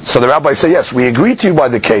 So the rabbis say, yes, we agree to you by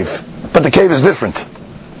the cave, but the cave is different.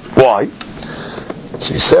 Why?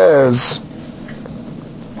 So he says,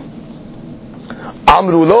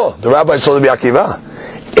 Amru lo, the rabbis told Rabbi Akiva,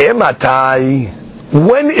 Ematai,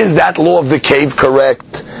 when is that law of the cave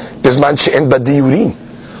correct? Bisman she'en badiyurin.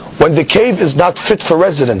 When the cave is not fit for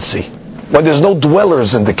residency, when there's no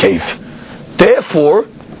dwellers in the cave. Therefore,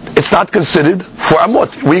 it's not considered for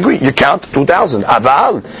amot. We agree, you count 2,000.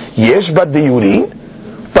 Aval, yesh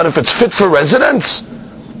badiyurin, but if it's fit for residence,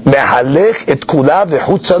 mehalech et kula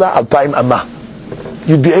v'chutzala alpayim amma.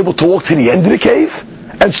 You'd be able to walk to the end of the cave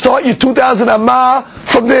and start your 2,000 amma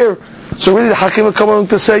from there. So really the Hakim will come along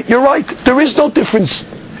to say, you're right, there is no difference.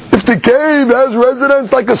 If the cave has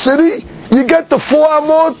residence like a city, you get the 4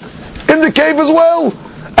 amot in the cave as well.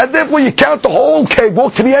 And therefore you count the whole cave,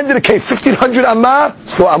 walk to the end of the cave, 1,500 amma,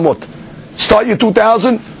 it's 4 amot. Start your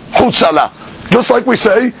 2,000, chutzala. Just like we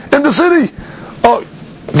say in the city. Oh,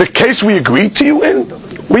 the case we agreed to you in,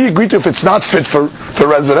 we agreed to if it's not fit for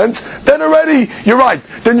residence, then already, you're right.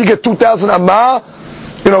 Then you get 2,000 amma,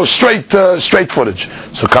 straight footage.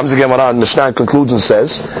 So comes the Gemara and Mishnah concludes and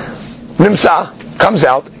says, Nimsa, comes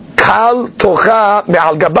out, Kal tocha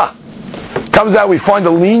me'al gaba. Comes out, we find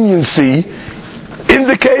a leniency in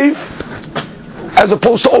the cave as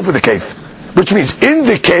opposed to over the cave. Which means in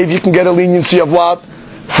the cave you can get a leniency of what?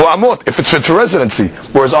 For amot, if it's fit for residency.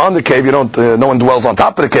 Whereas on the cave, no one dwells on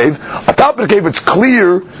top of the cave. On top of the cave, it's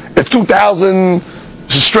clear, it's 2,000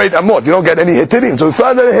 straight amot. You don't get any hitidim. So we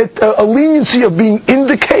find a leniency of being in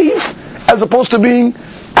the cave as opposed to being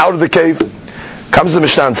out of the cave. Comes the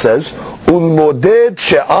Mishnah and says, Ulmoded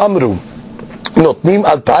she'amru notnim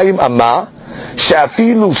alpayim amma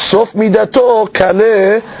she'afilu sof midato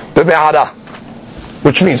kaleh be'me'ara.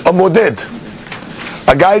 Which means, a moded,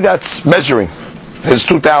 a guy that's measuring his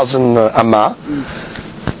 2,000 amma.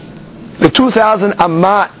 The 2,000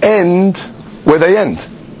 amma end where they end.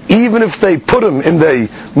 Even if they put him in the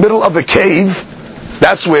middle of a cave,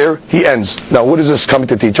 that's where he ends. Now, what is this coming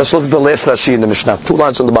to teach? Just look at the last Rashi in the Mishnah. 2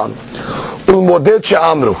 lines on the bottom. Ulmoded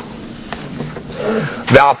she'amru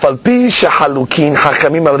ve'afalpi she'halukin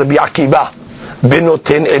hachamim al Rabbi Akiva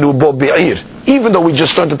benoten erubo be'ir. Even though we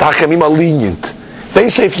just learned that hachamim are lenient, they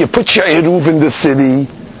say if you put your eruv in the city,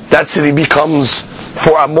 that city becomes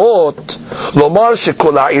 4 amot. Lomar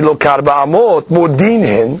shekola ilo karba amot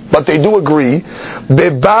modinhen, but they do agree.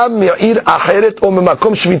 Beba me'ir acheret o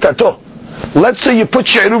memakom shvitato. Let's say you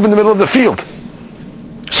put your eruv in the middle of the field.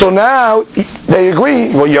 So now they agree.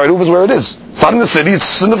 Well, your eruv is where it is. It's not in the city;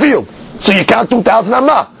 it's in the field. So you count 2,000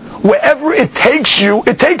 amma. Wherever it takes you,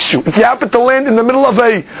 it takes you. If you happen to land in the middle of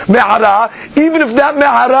a me'ara, even if that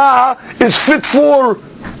me'ara is fit for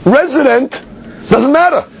resident, doesn't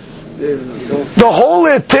matter. The whole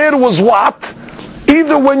eter was what?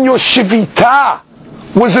 Either when your shivita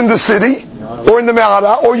was in the city, or in the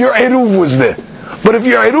me'ara, or your eruv was there. But if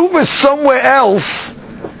your eruv is somewhere else,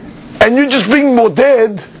 and you're just being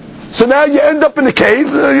moded, so now you end up in the cave,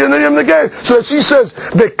 So that she says,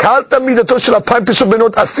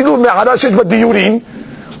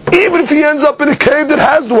 even if he ends up in a cave that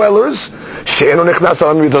has dwellers, so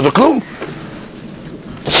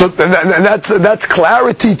and that's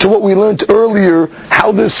clarity to what we learned earlier,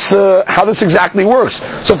 how this exactly works.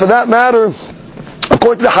 So for that matter,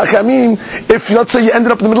 according to the Hakamim, if let's say you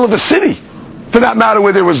ended up in the middle of a city, for that matter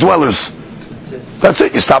where there was dwellers, that's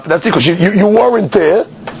it. You stop. That's it, because you weren't there,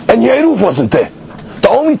 and your eruv wasn't there. The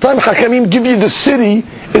only time Hakamim give you the city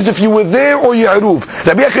is if you were there or your eruv.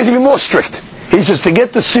 Rabbi Akiva is even more strict. He says to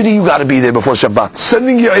get the city, you got to be there before Shabbat.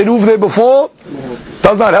 Sending your eruv there before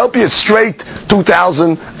does not help you. It's straight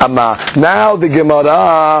 2,000 amma. Now the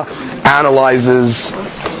Gemara analyzes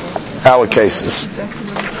our cases.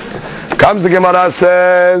 Comes the Gemara,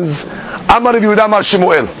 says, Amar Rabbi Yehuda Amar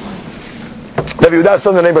Shemuel. Rabbi Yehuda is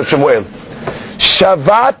the name of Shemuel.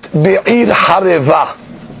 Shavat be'ir hareva.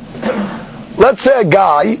 Let's say a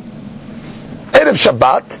guy, Erev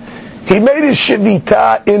Shabbat, he made his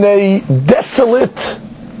shivita in a desolate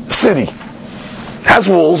city. Has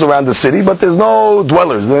walls around the city, but there's no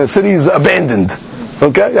dwellers. The city's abandoned.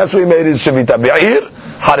 Okay? That's where he made his shivita. Be'ir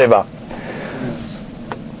hareva.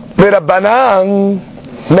 Ve'rabbanan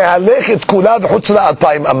me'alech et kula v'chutzla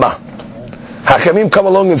alpayim amma. Hakamim come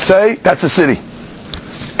along and say, that's a city.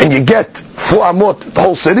 And you get 4 amot, the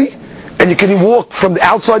whole city, and you can walk from the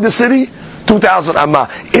outside the city, 2,000 amma.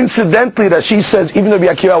 Incidentally, Rashi says, even Rabbi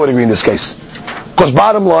Akiva would agree in this case. Because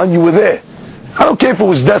bottom line, you were there. I don't care if it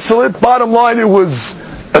was desolate. Bottom line, it was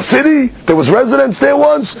a city. There was residents there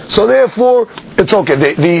once. So therefore, it's okay.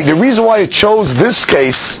 The reason why it chose this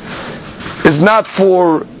case is not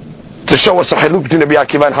to show us a haluk between Rabbi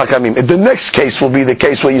Akiva and Hakamim. The next case will be the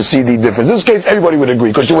case where you see the difference. This case, everybody would agree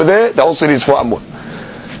because you were there. The whole city is for Amud.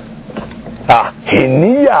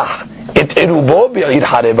 Hiniyah et erubo bi'ir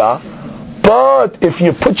hareba. But if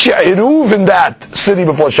you put your eruv in that city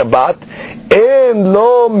before Shabbat, en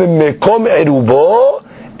lo mekom erubo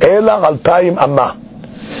ela alpayim amma,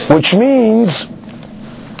 which means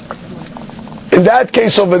in that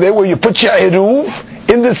case over there where you put your eruv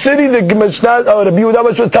in the city, the Mishnah or Rabbi Yehuda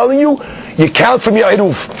was telling you, you count from your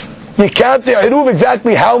eruv. You count the eruv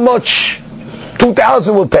exactly how much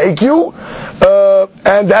 2,000 will take you,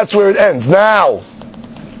 and that's where it ends. Now,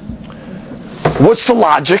 what's the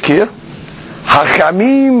logic here?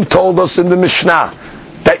 Hachamim told us in the Mishnah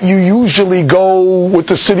that you usually go with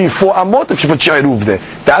the city for Amot if you put your eruv there.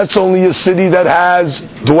 That's only a city that has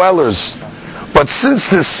dwellers. But since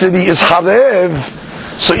this city is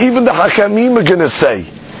Harev, so even the Hachamim are going to say,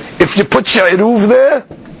 if you put your eruv there,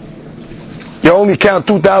 you only count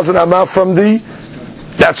 2,000 Amah from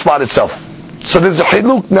that spot itself. So there's a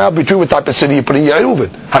hiluk now between what type of city you put in your eruv in.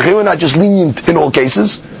 Hachamim are not just lenient in all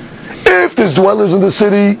cases. If there's dwellers in the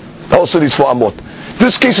city, the whole city is for Amot.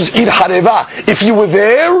 This case is Ir Hareva. If you were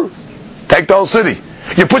there, take the whole city.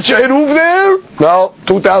 You put your eruv there, no,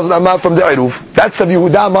 2,000 Amah from the eruv. That's the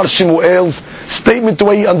Yehuda Amar Shimuel's statement, the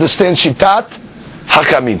way he understands Shitat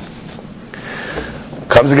Hakamim.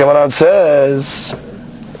 Comes the Gemara and says,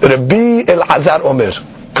 Rabbi El-Azar Omer.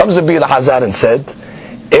 Comes Rabbi El-Azar and said,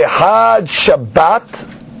 Ehad Shabbat,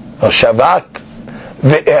 or Shabbat,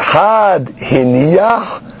 Ve'ehad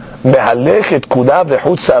Hiniyah, Mehalech et Kuda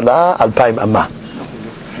Ve'chutz Ala Alpayim Amma.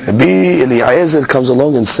 Rabbi Eliezer comes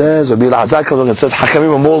along and says, Rabbi El-Azar comes along and says,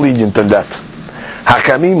 Hakamim are more lenient than that.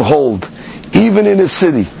 Hakamim hold, even in a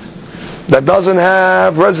city that doesn't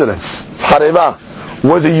have residents, it's Hareva,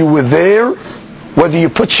 whether you were there, whether you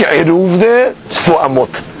put your eruv there, it's for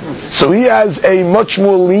Amot. So he has a much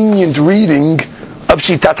more lenient reading of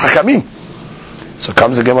Shitat Hakamim. So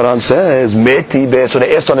comes the Gemara and says, Meti be, so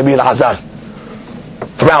they asked on Rabbi El-Azar,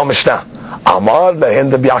 from our Mishnah, Amar lehen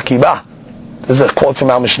Rabbi Akiva. This is a quote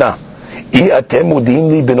from our Mishnah. I atem mudim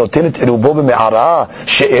li benotenet erubo b'me'ara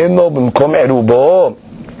she'eno b'mkom erubo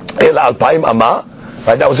el alpayim amma.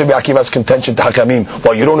 Right, that was Rabbi Akiva's contention to Hakamim.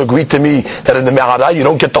 Well, you don't agree to me that in the me'ara you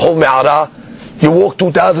don't get the whole me'ara. You walk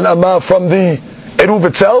 2,000 amma from the eruv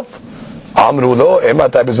itself. Amru lo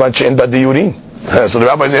ematay b'zman she'en badiyurim. So the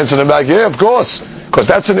rabbis answered him back, yeah, of course, because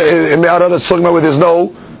that's in me'ara that's talking about where there's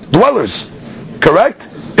no dwellers. Correct?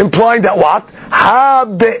 Implying that what? Ha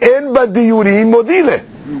be'en ba diyurim modile.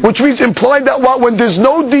 Which means implying that what? When there's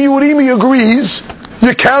no diyurim, he agrees,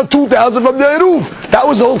 you count 2,000 from the eruv. That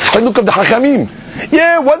was the whole haluk of the Hakamim.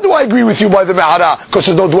 Yeah, when do I agree with you by the me'ara? Because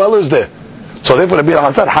there's no dwellers there. So therefore, Rabbi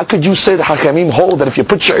El-Azar, how could you say the Hakamim hold that if you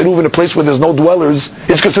put your eruv in a place where there's no dwellers,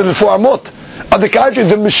 it's considered for Amot? On the contrary,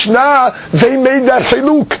 the Mishnah, they made that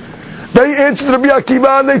haluk. They answered Rabbi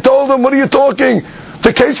Akiva and they told him, what are you talking?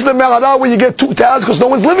 The case of the Me'ara where you get 2,000 because no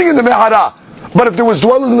one's living in the Me'ara. But if there was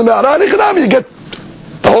dwellers in the Me'ara, you get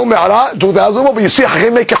the whole Me'ara, 2,000. But you see,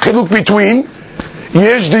 Hakim make a chiluk between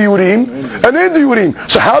Yesh Diyurim and En Diyurim.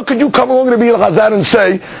 So how could you come along to Rabbi El-Hazar and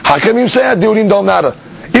say, Hakimim say Diyurim don't matter?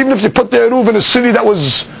 Even if you put the Eruv in a city that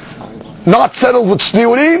was not settled with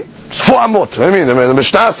Diyurim, it's for Amot. I mean, the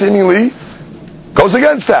Mishnah seemingly goes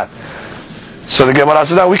against that. So the Gemara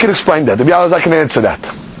says, now we can explain that. The Rabbi El-Hazar can answer that.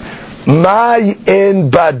 Mai en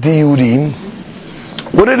badiyurim.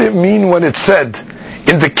 What did it mean when it said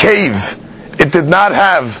in the cave it did not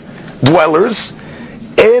have dwellers?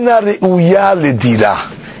 Ena reuya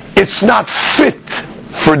ledira. It's not fit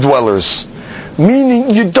for dwellers. Meaning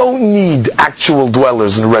you don't need actual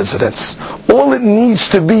dwellers and residents. All it needs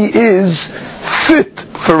to be is fit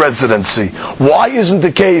for residency. Why isn't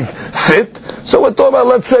the cave fit? So we're talking about,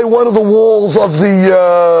 let's say, one of the walls of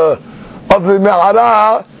the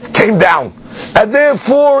Me'ara came down. And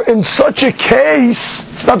therefore, in such a case,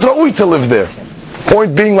 it's not ra'ui to live there.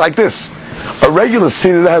 Point being like this. A regular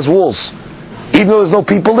city that has walls, even though there's no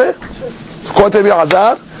people there, according to Rabbi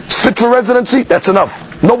El-Hazar, it's fit for residency, that's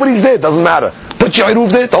enough. Nobody's there, doesn't matter. Put your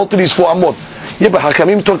eruv there, the whole thing is for Amot. Yeah, but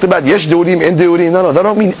Hakamim talked about yesh diurim, en diurim. No, they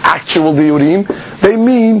don't mean actual diurim. They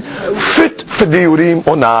mean fit for diurim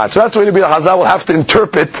or not. So that's why Rabbi El-Hazar will have to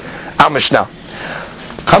interpret our Mishnah.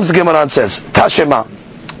 Comes the Gemara and says, Tashema.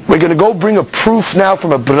 We're going to go bring a proof now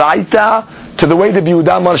from a Braita to the way the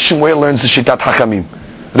Yehuda Amar Shmuel learns the Shitat Hakamim.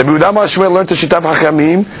 The Yehuda Amar Shmuel learned the Shitat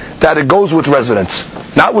Hakamim that it goes with residents.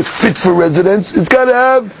 Not with fit for residents. It's got to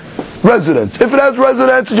have residence. If it has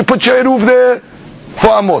residence, you put your eruv there for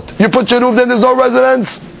amot. You put your eruv there, there's no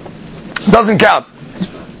residence, doesn't count.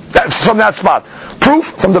 That's from that spot. Proof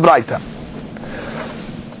from the Braita.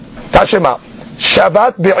 Tashema.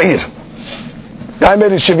 Shabbat bi'ir. I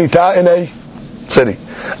made a shivita in a city.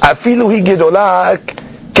 Afilu hi gedola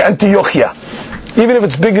k'Antiochia. Even if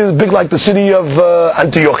it's big like the city of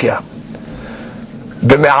Antiochia.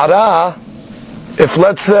 B'me'ara, if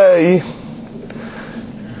let's say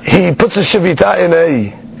he puts a shivita in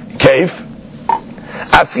a cave,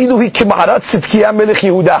 afilu hi k'ma'arat Tzidkiya melech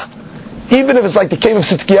Yehuda. Even if it's like the cave of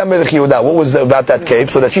Tzidkiya melech Yehuda. What was about that cave?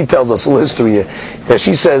 So that she tells us a little history here.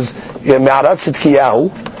 She says, Me'arat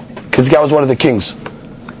Tzidkiyahu, Tzidkiyahu was one of the kings.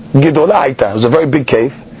 Gedola Haita, it was a very big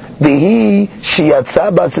cave. Vehi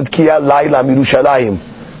sheyatza ba Tzidkiya laila mirushalayim.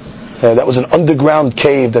 That was an underground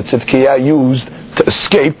cave that Tzidkiya used to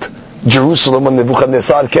escape Jerusalem when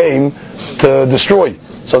Nebuchadnezzar came to destroy.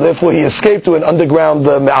 So therefore he escaped to an underground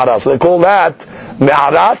Me'arat. So they call that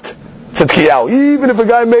Me'arat Tzidkiyahu. Even if a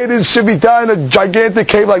guy made his shivita in a gigantic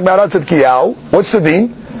cave like Me'arat Tzidkiyahu, what's the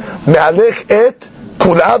deen? Me'alech et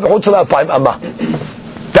kula v'chutz l'alpayim amma.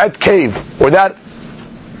 That cave, or that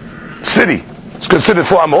city, is considered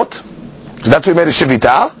 4 amot, because that's where he made a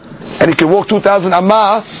shivita, and he can walk 2,000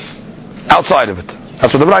 amma outside of it.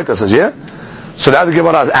 That's what the Braita says, yeah? So now the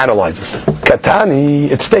Gemara analyzes. Katani,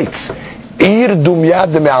 it states, Ir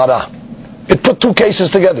dumyad de me'ara. It put two cases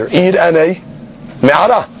together, Ir and a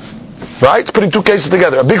me'ara. Right? It's putting two cases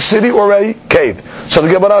together, a big city or a cave. So the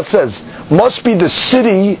Gemara says, must be the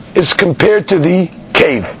city is compared to the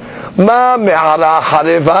cave. Ma me'ara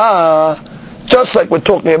hareva. Just like we're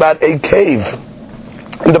talking about a cave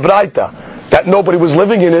in the Braita, that nobody was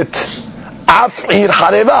living in it. Af'ir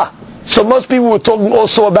hareva. So must be we were talking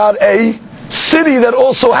also about a city that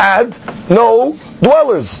also had no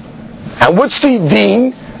dwellers. And what's the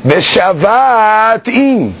deen?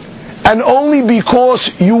 Veshavat'in. And only because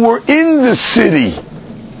you were in the city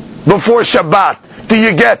before Shabbat do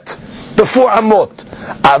you get the 4 amot.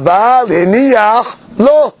 Aval eniyach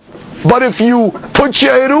lo. But if you put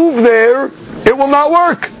your eruv there, it will not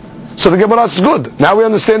work. So the Gemara is good. Now we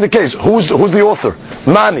understand the case. Who's the author?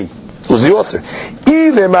 Mani. Who's the author?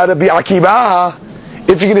 If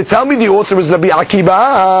you're going to tell me the author is Rabbi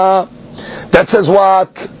Akiba, that says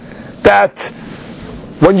what? That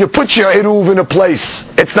when you put your eruv in a place,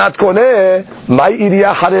 it's not koneh. My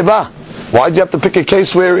iriya hareva. Why do you have to pick a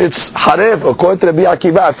case where it's harev? According to Rabbi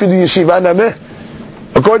Akiba, afilu yeshiva nameh.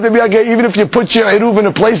 According to Rabbi Akiba, even if you put your eruv in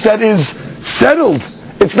a place that is settled,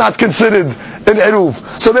 it's not considered an eruv.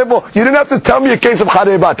 So therefore, you didn't have to tell me a case of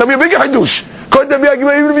hareva. Tell me a bigger hadush. According to Rabbi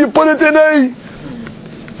Akiba, even if you put it in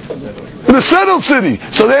a settled city.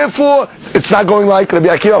 So therefore, it's not going like Rabbi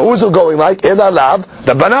Akiba. Who is it going like? Ela lav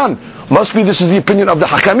Rabbanan. Must be this is the opinion of the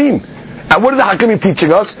Hakamim. And what are the Hakamim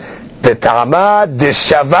teaching us?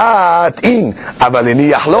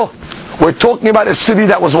 We're talking about a city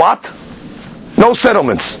that was what? No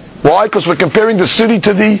settlements. Why? Because we're comparing the city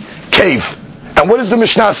to the cave. And what does the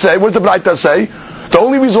Mishnah say? What does the Braita say? The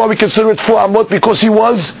only reason why we consider it 4 amot because he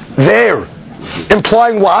was there.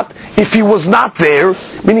 Implying what? If he was not there,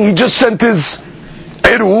 meaning he just sent his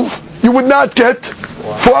eruv, you would not get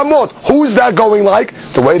 4 amot. Who is that going like?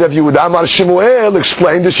 The way that Yehuda Amar Shemuel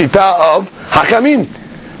explained the Shita of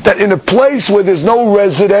Hakamim. That in a place where there's no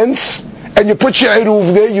residence, and you put your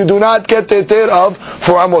eruv there, you do not get the heter of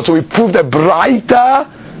 4 amot. So we proved a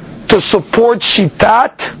Braita to support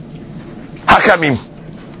Shitat Hakamim.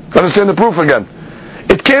 Understand the proof again?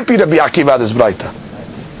 It can't be Rabbi Akiva, this Braita.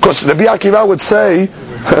 Because Rabbi Akiva would say,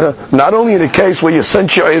 not only in a case where you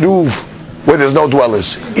sent your eruv where there's no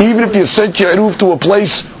dwellers, even if you sent your eruv to a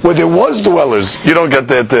place where there was dwellers, you don't get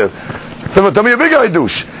that there. So tell me a big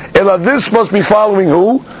hidush. Ela, this must be following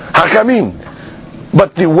who? Hakamim.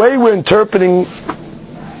 But the way we're interpreting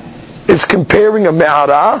is comparing a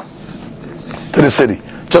me'ara to the city.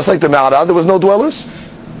 Just like the me'ara, there was no dwellers.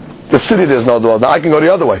 The city, there's no dwellers. Now I can go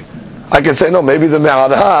the other way. I can say, no, maybe the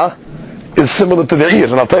me'ara is similar to the Ir.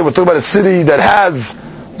 And I'll tell you, we're talking about a city that has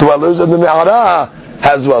dwellers, and the me'ara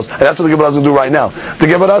has dwellers. And that's what the Gemara is going to do right now. The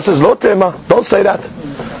Gemara says, Lo tema, don't say that.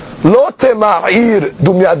 Lo tema Ir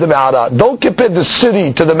dumyad de me'ara. Don't compare the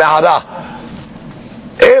city to the me'ara.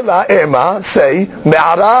 Ela ema, say,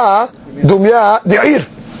 me'ara dumyad de Ir.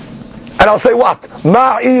 And I'll say what?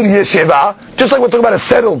 Ma'ir yeshiva, just like we're talking about a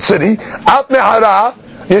settled city, at me'ara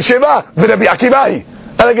yeshiva, v'Rabbi Akiva.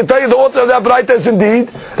 And I can tell you the author of that Braita is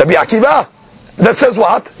indeed Rabbi Akiva. That says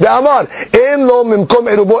what? Ve'amar, en lo mimkom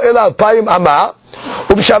erubo ela alpayim ama,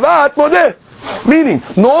 u'b'shavat modeh. Meaning,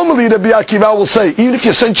 normally Rabbi Akiva will say, even if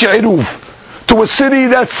you sent your eruv to a city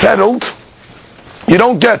that's settled, you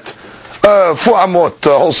don't get amot,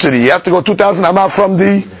 whole city. You have to go 2,000 amah from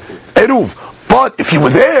the Eruv. But if you were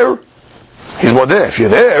there, he's more there. If you're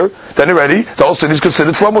there, then already the whole city is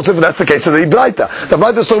considered 4 amot. If that's the case of the Braita. The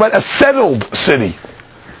Braita is talking about a settled city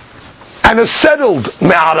and a settled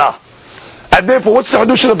me'ara. And therefore, what's the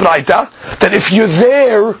hadush of the Braita? That if you're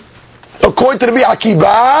there, according to the Rabbi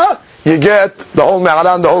Akiva, you get the whole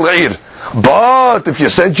me'ara and the whole ir. But if you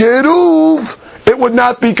said Eruv, it would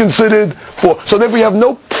not be considered for. So therefore, you have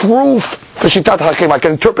no proof for Shitat Hakim. I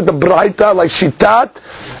can interpret the Braita like Shitat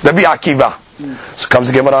Rabbi Akiva. So comes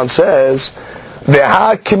the Gemara and says,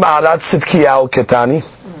 "Veha kimarat sitkiyahu ketani."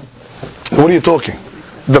 What are you talking?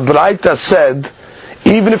 The Braita said,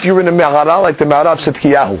 even if you're in a me'ara like the me'ara of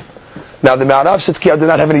Sitkiyahu. Now the me'ara of Sitkiyahu did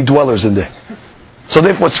not have any dwellers in there. So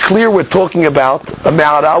therefore, it's clear we're talking about a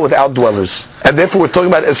me'ara without dwellers, and therefore we're talking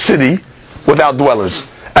about a city without dwellers.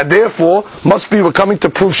 And therefore, must be we're coming to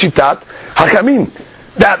prove Shitat Hakamim.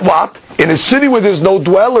 That what? In a city where there's no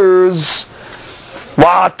dwellers,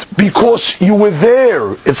 what? Because you were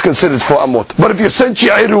there, it's considered for Amot. But if you sent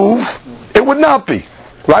Eruv, it would not be.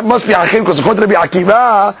 Right? Must be Hakim, because according to Rabbi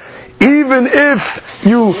Akiva, even if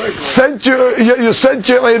you sent your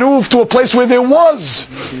Eruv to a place where there was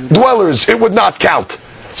dwellers, it would not count.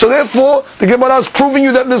 So therefore, the Gemara is proving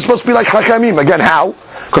you that this must be like Hakamim. Again, how?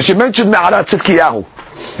 Because you mentioned Me'arat Tzidkiyahu.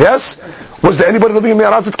 Yes? Was there anybody living in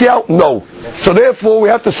Me'arat Tzidkiyahu? No. So therefore, we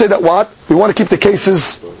have to say that what? We want to keep the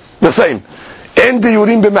cases the same. En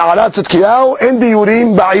diyurim b'Me'arat Tzidkiyahu, en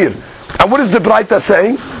diyurim ba'ir. And what is the Braita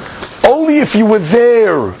saying? Only if you were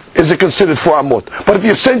there is it considered for Amot. But if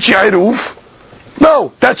you sent Eruv,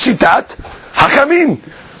 no, that's Shitat Hakamim.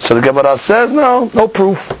 So the Gemara says, no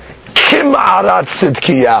proof. Kim'arat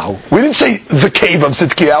Tzidkiyahu. We didn't say the cave of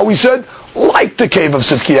Tzidkiyahu. We said like the cave of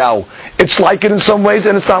Tzidkiyahu. It's like it in some ways,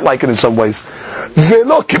 and it's not like it in some ways.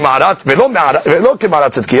 Velo Kim'arat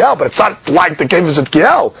Tzidkiyahu, but it's not like the cave of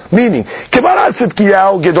Tzidkiyahu. Meaning, Kim'arat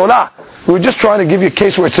Tzidkiyahu Gedolah. We were just trying to give you a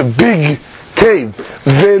case where it's a big cave.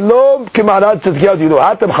 Velo Kim'arat Tzidkiyahu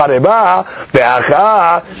Diduhatem Chareba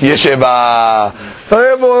Be'acha Yesheva.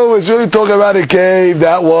 Everyone was really talking about a cave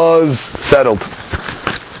that was settled.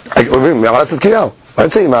 I said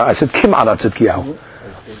Kim'arat Tzidkiyahu.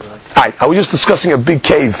 I was just discussing a big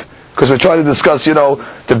cave because we're trying to discuss,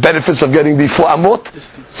 the benefits of getting the 4 amot.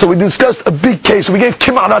 So we discussed a big cave. So we gave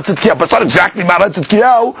Kim'arat Tzidkiyahu, but it's not exactly Ma'arat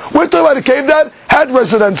Tzidkiyahu. We're talking about a cave that had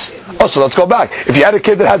residents. Oh, so let's go back. If you had a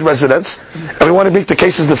cave that had residents, and we want to make the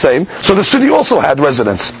cases the same, so the city also had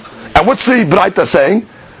residents. And what's the Braita saying?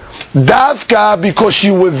 Davka, because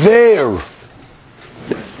you were there,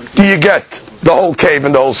 do you get the whole cave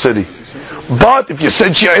and the whole city? But if you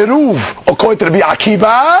said Eruv, according to the Rabbi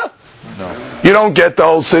Akiva, you don't get the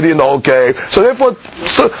whole city and the whole cave. So therefore,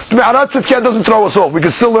 Me'arat Tzidkiyahu doesn't throw us off. We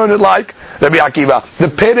can still learn it like Rabbi Akiva. The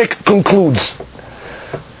Perek concludes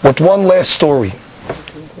with one last story.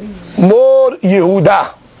 Mor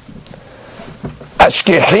Yehuda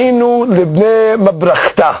Ashkehinu Libnei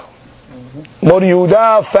Mabrachta. Mor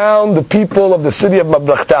Yehuda found the people of the city of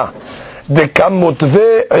Mabrachta.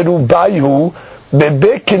 Dekamotve Erubayu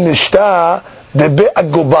Bebe Kinishta Debe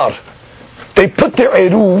Agobar. They put their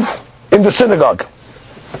Eruv in the synagogue.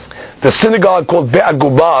 The synagogue called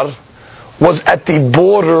Be'agubar was at the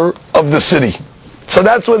border of the city. So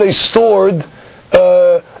that's where they stored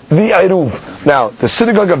the Eruv. Now, the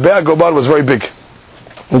synagogue of Be'agubar was very big.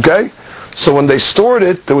 Okay? So when they stored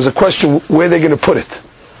it, there was a question, where are they going to put it?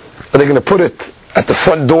 Are they going to put it at the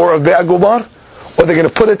front door of Be'agubar? Or are they going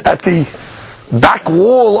to put it at the back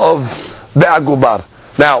wall of Be'agubar?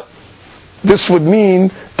 Now, this would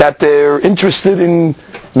mean that they're interested in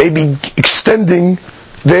maybe extending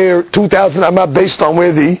their 2,000 amah based on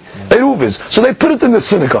where the Eruv is. So they put it in the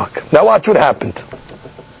synagogue. Now watch what happened.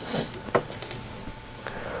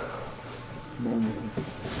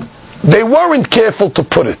 They weren't careful to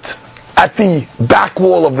put it at the back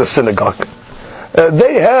wall of the synagogue.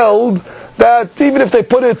 They held that even if they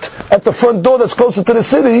put it at the front door that's closer to the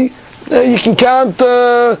city, you can count 4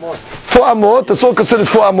 amot. It's all considered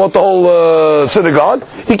 4 amot, the whole synagogue.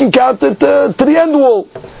 You can count it to the end wall.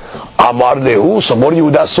 Amar lehu, so Mor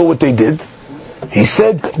Yehuda saw what they did. He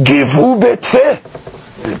said, Givu betfeh.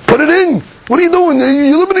 Put it in. What are you doing?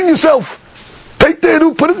 You're limiting yourself. Take the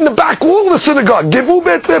Eruv, put it in the back wall of the synagogue. Givu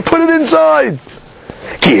betfeh, put it inside.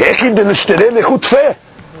 Ki hechid denishtereh lechutfeh.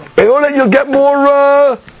 In order that you'll get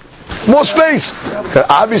more space.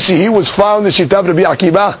 Obviously, he was found in Shitav Rabbi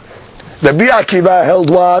Akiva. Rabbi Akiva held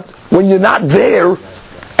what? When you're not there,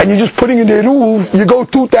 and you're just putting in the Eruv, you go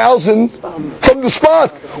 2,000 from the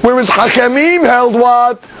spot. Whereas Hakamim held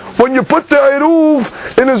what? When you put the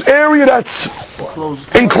Eruv in an area that's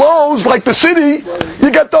enclosed like the city,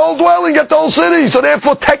 you get the whole dwelling, you get the whole city. So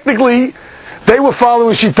therefore, technically, they were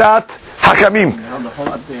following Shitat Hakamim.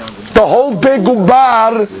 The whole big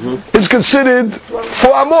gubar is considered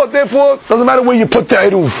 4 amot. Therefore, it doesn't matter where you put the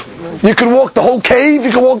eruv. You can walk the whole cave,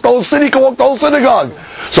 you can walk the whole city, you can walk the whole synagogue.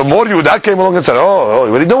 So Mor Yehuda came along and said, oh,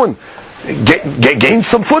 what are you doing? Gain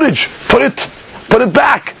some footage. Put it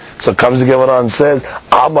back. So comes the Gemara and says,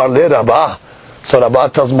 Amar le Rabbah. So Rabbah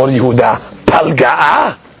tells Mor Yehuda,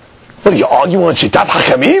 Palga'a? What are you arguing on Shitat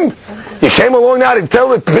Hakamim? You came along now to tell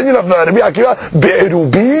the opinion of Rabbi Akiva,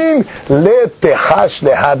 Be'erubin le techash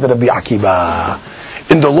lehad Rabbi Akiva.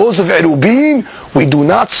 In the laws of Eruvin, we do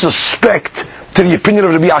not suspect to the opinion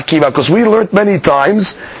of Rabbi Akiva, because we learned many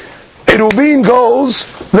times, Eruvin goes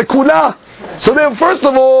lekula. So then, first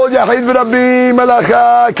of all, Yachid v'Rabim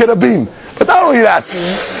malacha kerabim. But not only that,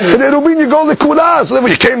 in Eruvin you go lekula. So then,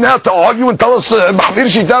 when you came now to argue and tell us Mahmir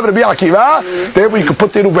Shita Rabbi Akiva, therefore you can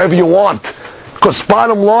put the eruv wherever you want. Because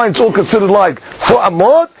bottom line, it's all considered like 4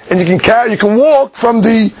 amot, and you can walk from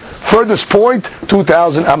the furthest point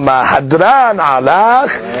 2,000 amma. Hadran alach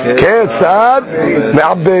ketzad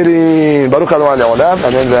me'aberin. Baruch Adonai le'olam.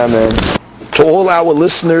 Amen v'amen. To all our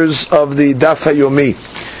listeners of the Daf Yomi,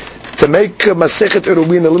 to make Masechet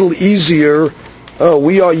Eruvin a little easier,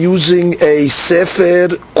 we are using a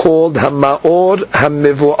sefer called Hamaor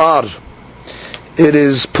HaMevoar. It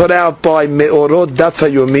is put out by Meorot Daf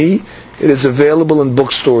Yomi. It is available in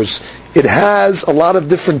bookstores. It has a lot of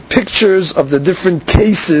different pictures of the different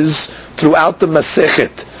cases throughout the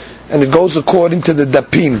Masechet, and it goes according to the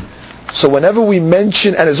Dapim. So whenever we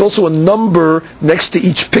mention, and there's also a number next to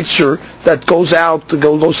each picture that goes throughout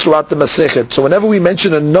the Masechet. So whenever we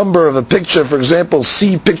mention a number of a picture, for example,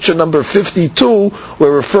 see picture number 52,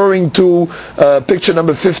 we're referring to picture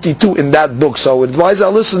number 52 in that book. So I would advise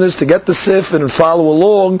our listeners to get the sif and follow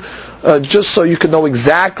along, just so you can know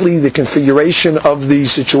exactly the configuration of the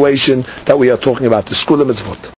situation that we are talking about, the Skula Mitzvot.